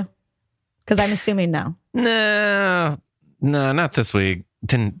 Either of you? Because I'm assuming no. No, not this week.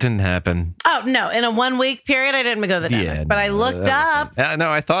 Didn't happen. Oh, no. In a 1 week period, I didn't go to the dentist. But I looked up.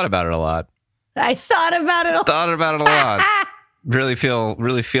 No, I thought about it a lot. Really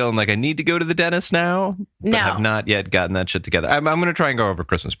feeling like I need to go to the dentist now. But have not yet gotten that shit together. I'm going to try and go over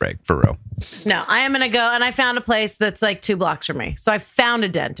Christmas break for real. No, I am going to go. And I found a place that's like 2 blocks from me. So I found a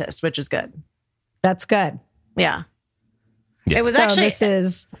dentist, which is good. That's good. Yeah. Yeah. It was So actually. this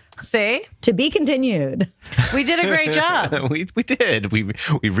is See? to be continued. We did a great job. we did. We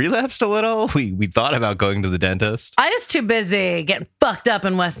relapsed a little. We thought about going to the dentist. I was too busy getting fucked up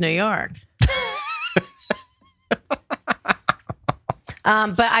in West New York.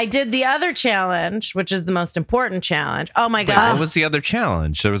 But I did the other challenge, which is the most important challenge. Oh my God. What was the other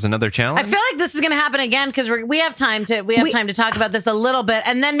challenge? There was another challenge? I feel like this is going to happen again because we have time to talk about this a little bit,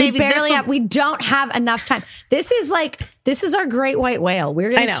 and then maybe we don't have enough time. This is our great white whale.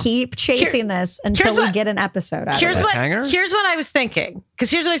 We're going to keep chasing this until we get an episode out of it. Here's what I was thinking.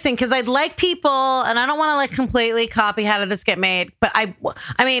 Because I'd like people, and I don't want to like completely copy how did this get made, but I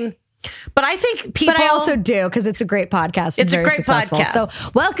think people. But I also do because it's a great podcast. It's very a great successful. podcast.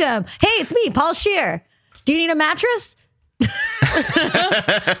 So welcome. Hey, it's me, Paul Scheer. Do you need a mattress?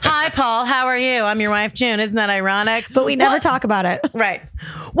 Hi, Paul. How are you? I'm your wife, June. Isn't that ironic? But we never talk about it. Right.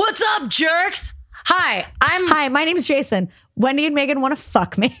 What's up, jerks? Hi, my name's Jason. Wendy and Megan want to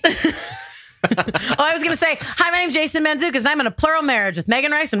fuck me. I was going to say, hi, my name's Jason Manzukis, and I'm in a plural marriage with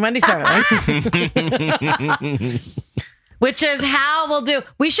Megan Rice and Wendy Sterling. Which is how we'll do.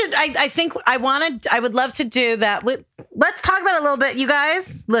 We should, I would love to do that. Let's talk about it a little bit. You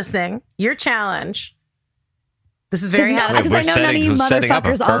guys listening, your challenge. This is very hot. Because I know none of you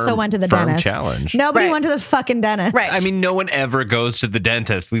motherfuckers also went to the dentist. Challenge. Nobody went to the fucking dentist. Right. I mean, no one ever goes to the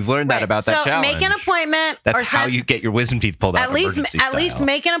dentist. We've learned that about that challenge. So make an appointment. That's how you get your wisdom teeth pulled out. At least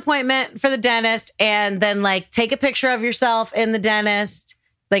make an appointment for the dentist, and then like take a picture of yourself in the dentist.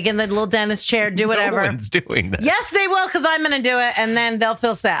 Like in the little dentist chair, do whatever. No one's doing that. Yes, they will, because I'm going to do it, and then they'll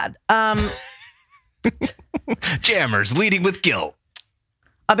feel sad. Jammers leading with guilt.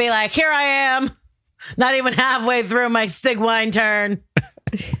 I'll be like, here I am, not even halfway through my sig wine turn,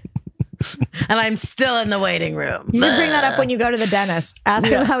 and I'm still in the waiting room. You should bring that up when you go to the dentist. Ask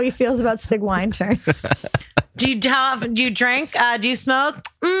him how he feels about sig wine turns. Do you drink? Do you smoke?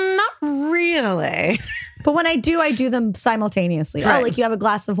 Not really. But when I do them simultaneously. Right. Oh, like you have a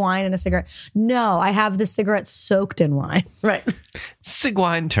glass of wine and a cigarette. No, I have the cigarette soaked in wine. Right. Sig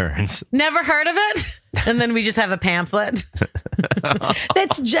wine turns. Never heard of it? And then we just have a pamphlet.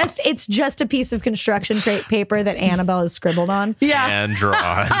 It's just a piece of construction paper that Annabelle has scribbled on. Yeah. And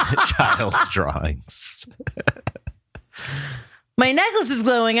drawn. Child's drawings. My necklace is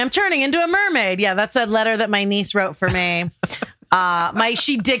glowing. I'm turning into a mermaid. Yeah, that's a letter that my niece wrote for me.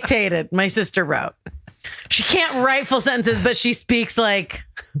 She dictated. My sister wrote. She can't write full sentences, but she speaks like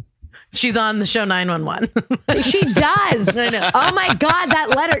She's on the show 911. She does. I know. Oh my God,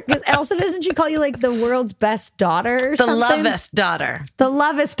 that letter. 'Cause also, doesn't she call you like the world's best daughter or The something? lovest daughter. The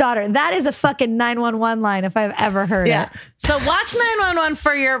lovest daughter. That is a fucking 911 line if I've ever heard Yeah. it. So watch 911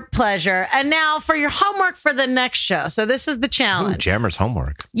 for your pleasure. And now for your homework for the next show. So this is the Ooh, challenge. Jammer's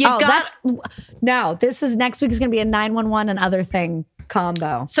homework. This is next week is going to be a 911 and other thing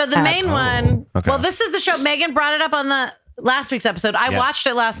combo. So the main one, okay. well, this is the show. Megan brought it up on the last week's episode. I Yeah. watched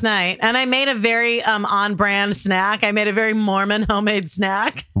it last night and I made a very on-brand snack. I made a very Mormon homemade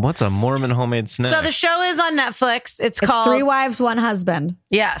snack. What's a Mormon homemade snack? So the show is on Netflix. It's It's called 3 Wives, 1 Husband.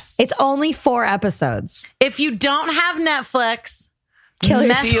 Yes. It's only 4 episodes. If you don't have Netflix, Kill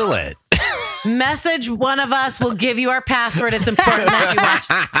yourself. Steal it. message one of us. We'll give you our password. It's important that you watch.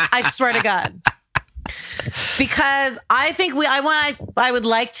 I swear to God. Because I think I would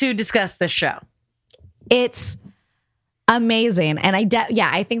like to discuss this show. It's amazing. And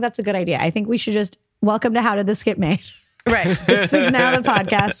I think that's a good idea. I think we should just welcome to How Did This Get Made? Right. This is now the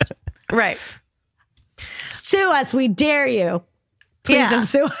podcast. Right. Sue us. We dare you. Please Yeah. don't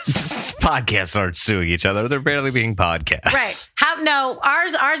sue us. Podcasts aren't suing each other. They're barely being podcasts. Right.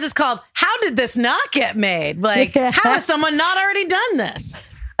 Ours is called How Did This Not Get Made? Like, Yeah. how has someone not already done this?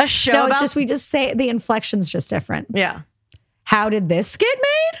 A show No, about it's just we just say the inflection's just different. Yeah. How did this get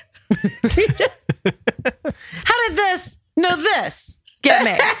made? How did this get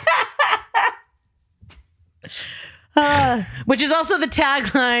made? Which is also the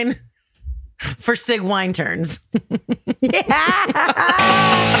tagline for Sig Wine Turns.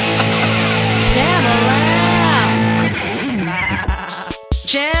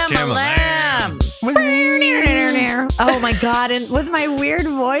 Jam-a-lam. Oh my God. And with my weird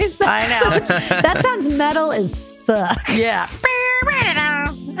voice, I know. that sounds metal as fuck. Yeah.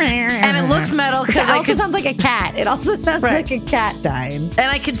 And it looks metal It because also sounds like a cat. It also sounds Right. like a cat dying.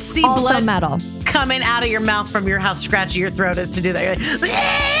 and I could see Also blood metal. coming out of your mouth from how scratchy your throat is to do that. You're like,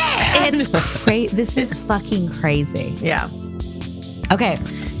 It's crazy. This is fucking crazy. yeah. Okay.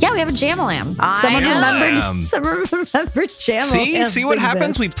 Yeah, we have a Jam-a-lam. I Someone know. remembered Jam-a-lam. See what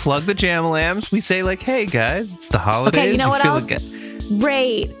happens? We plug the Jam-a-lams. We say like, hey guys, it's the holidays. Okay, you know We what feel else? like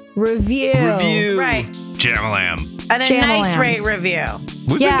Rate, review. Review. Right. Jam-a-lam. And a Jam-a-lams. nice rate review.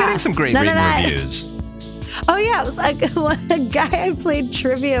 We've Yeah, been getting some great none of that. reviews. Oh yeah, it was like a guy I played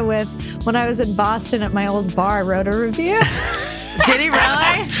trivia with when I was in Boston at my old bar wrote a review. Did he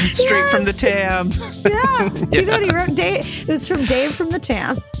really? Straight from the TAM. Yeah. You know what he wrote? Dave. It was from Dave from the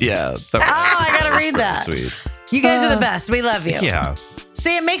TAM. Yeah. Oh, I gotta read that. Sweet. You guys are the best. We love you. Yeah.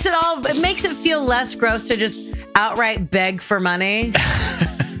 See, it makes it feel less gross to just outright beg for money.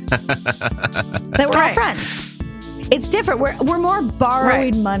 That we're all Right. friends. It's different. We're more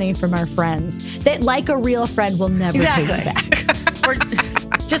borrowing Right. money from our friends. That like a real friend will never pay you Exactly. back. We're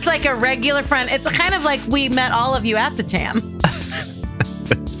just like a regular friend. It's kind of like we met all of you at the TAM.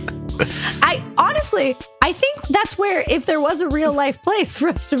 I think that's where if there was a real life place for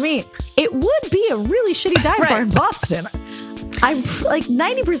us to meet, it would be a really shitty dive bar in Boston. I'm like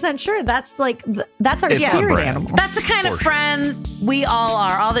 90% sure that's that's our It's the spirit brand. animal. That's the kind of friends we all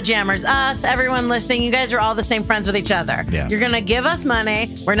are. All the jammers, us, everyone listening. You guys are all the same friends with each other. Yeah. You're going to give us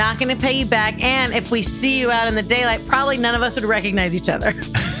money. We're not going to pay you back. And if we see you out in the daylight, probably none of us would recognize each other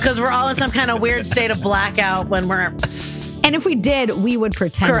because we're all in some kind of weird state of blackout when we're And if we did, we would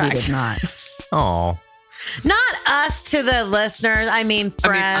pretend we Correct. did not. Oh. not us to the listeners. I mean,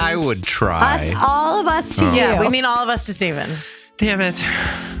 friends. I would try. Us, all of us to you. Yeah, we mean all of us to Steven. Damn it.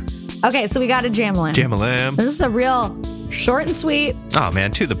 Okay, so we got a Jam-a-lam. Jam-a-lam. This is a real short and sweet, Oh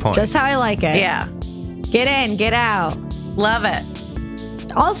man, to the point. just how I like it. Yeah, Get in, get out. love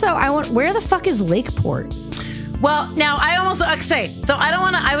it. Also, where the fuck is Lakeport? Well, now I almost say so. I don't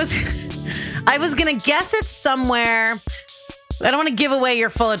want to. I was gonna guess it's somewhere. I don't want to give away your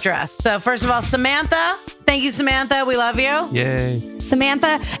full address. So first of all, Samantha, thank you, Samantha. We love you. Yay.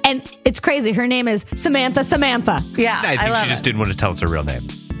 Samantha, and it's crazy. Her name is Samantha. Yeah, I think love she just it. didn't want to tell us her real name.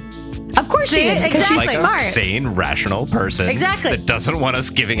 Of course See, she did, because exactly. she's Like smart. a sane, rational person. Exactly. That doesn't want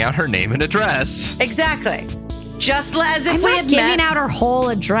us giving out her name and address. Exactly. Just as if I'm we not had giving met. out her whole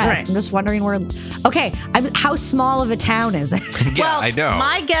address. Right. I'm just wondering where. Okay, how small of a town is it? Yeah, Well, I know.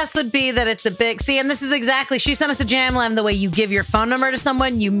 my guess would be that it's a big. See, and this is exactly. She sent us a Jam-a-lam the way you give your phone number to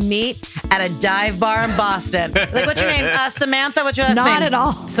someone you meet at a dive bar in Boston. Like, what's your name? Samantha. What's your last name? Not at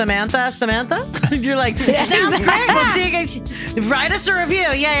all. Samantha. You're like, sounds great. We'll see you guys. Write us a review.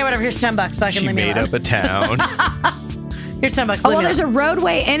 Yeah, whatever. Here's $10. Fucking She leave me made alone. up a town. Here's $10. Oh, leave well, me there's alone. a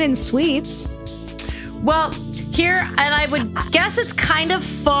Roadway Inn and Suites. Well, here, and I would guess it's kind of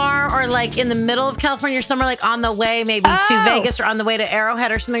far or like in the middle of California or somewhere like on the way maybe to Vegas or on the way to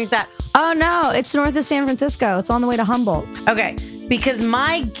Arrowhead or something like that. Oh no, it's north of San Francisco. It's on the way to Humboldt. Okay, because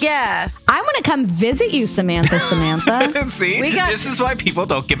my guess... I want to come visit you, Samantha. See, this is why people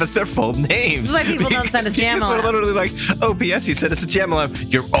don't give us their full names. This is why people don't send us Jam We're Alarm. literally like, oh, P.S. You sent us a Jam Alarm.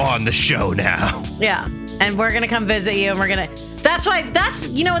 You're on the show now. Yeah, and we're going to come visit you and we're going to... That's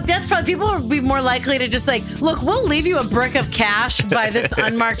you know what, that's probably, people would be more likely to just like, look, we'll leave you a brick of cash by this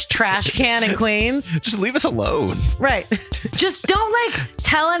unmarked trash can in Queens. Just leave us alone. Right. Just don't like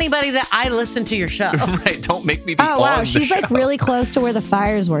tell anybody that I listen to your show. Right. Don't make me be Oh wow, on the she's show. like really close to where the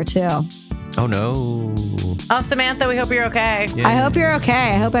fires were too. Oh no. Oh, Samantha, we hope you're okay. Yeah. I hope you're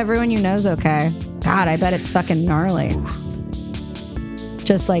okay. I hope everyone you know's okay. God, I bet it's fucking gnarly.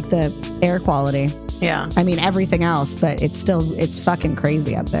 Just like the air quality. Yeah. I mean, everything else, but it's fucking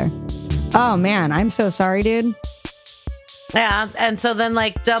crazy up there. Oh man, I'm so sorry, dude. Yeah. And so then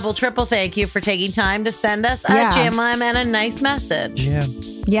like double, triple thank you for taking time to send us a Yeah. Jam Alarm and a nice message.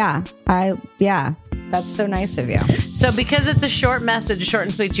 Yeah. Yeah, that's so nice of you. So because it's a short message, short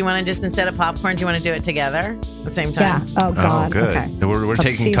and sweet, do you want to just, instead of popcorn, do you want to do it together at the same Yeah. time? Oh god. Oh, good. Okay. We're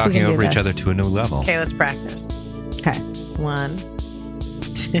Let's see if we talking can do over each this. other to a new level. Okay, let's practice. Okay. 1,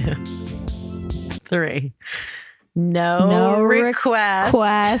 2, 3. No request.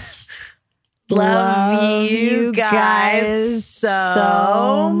 Quest. Love you guys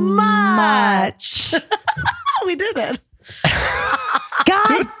so much. We did it.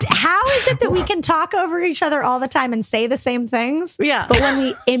 God, how is it that we can talk over each other all the time and say the same things? Yeah. But when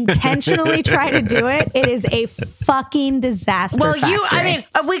we intentionally try to do it, it is a fucking disaster. Well, factory.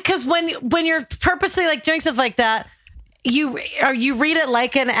 because when you're purposely like doing stuff like that, you read it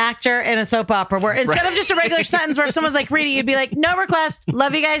like an actor in a soap opera, where instead of just a regular sentence where if someone's like reading, you'd be like, no request,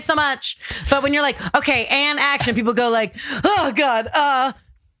 love you guys so much. But when you're like, okay, and action, people go like, oh God,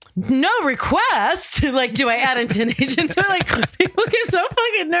 no request. Like, do I add intonation to it? Like, people get so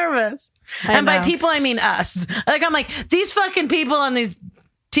fucking nervous. And by know. people, I mean us. Like, I'm like, these fucking people on these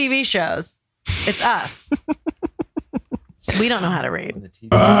TV shows, it's us. We don't know how to read.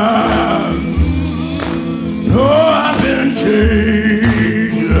 No, I've been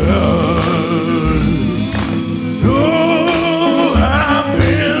changed. No, I've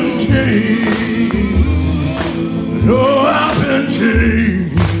been changed. No, I've been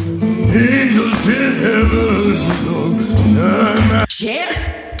changed. Angels in heaven.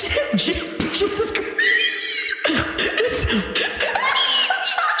 Jesus Christ.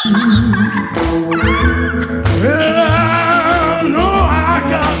 And I know I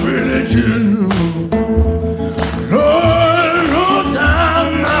got religion. Lord knows I'm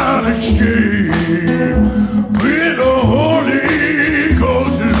not ashamed. With the Holy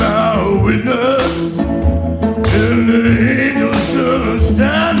Ghost as our witness, and the angels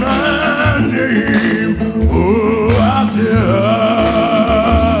understand my name. Oh, I say, I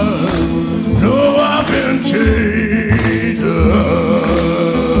know I've been changed.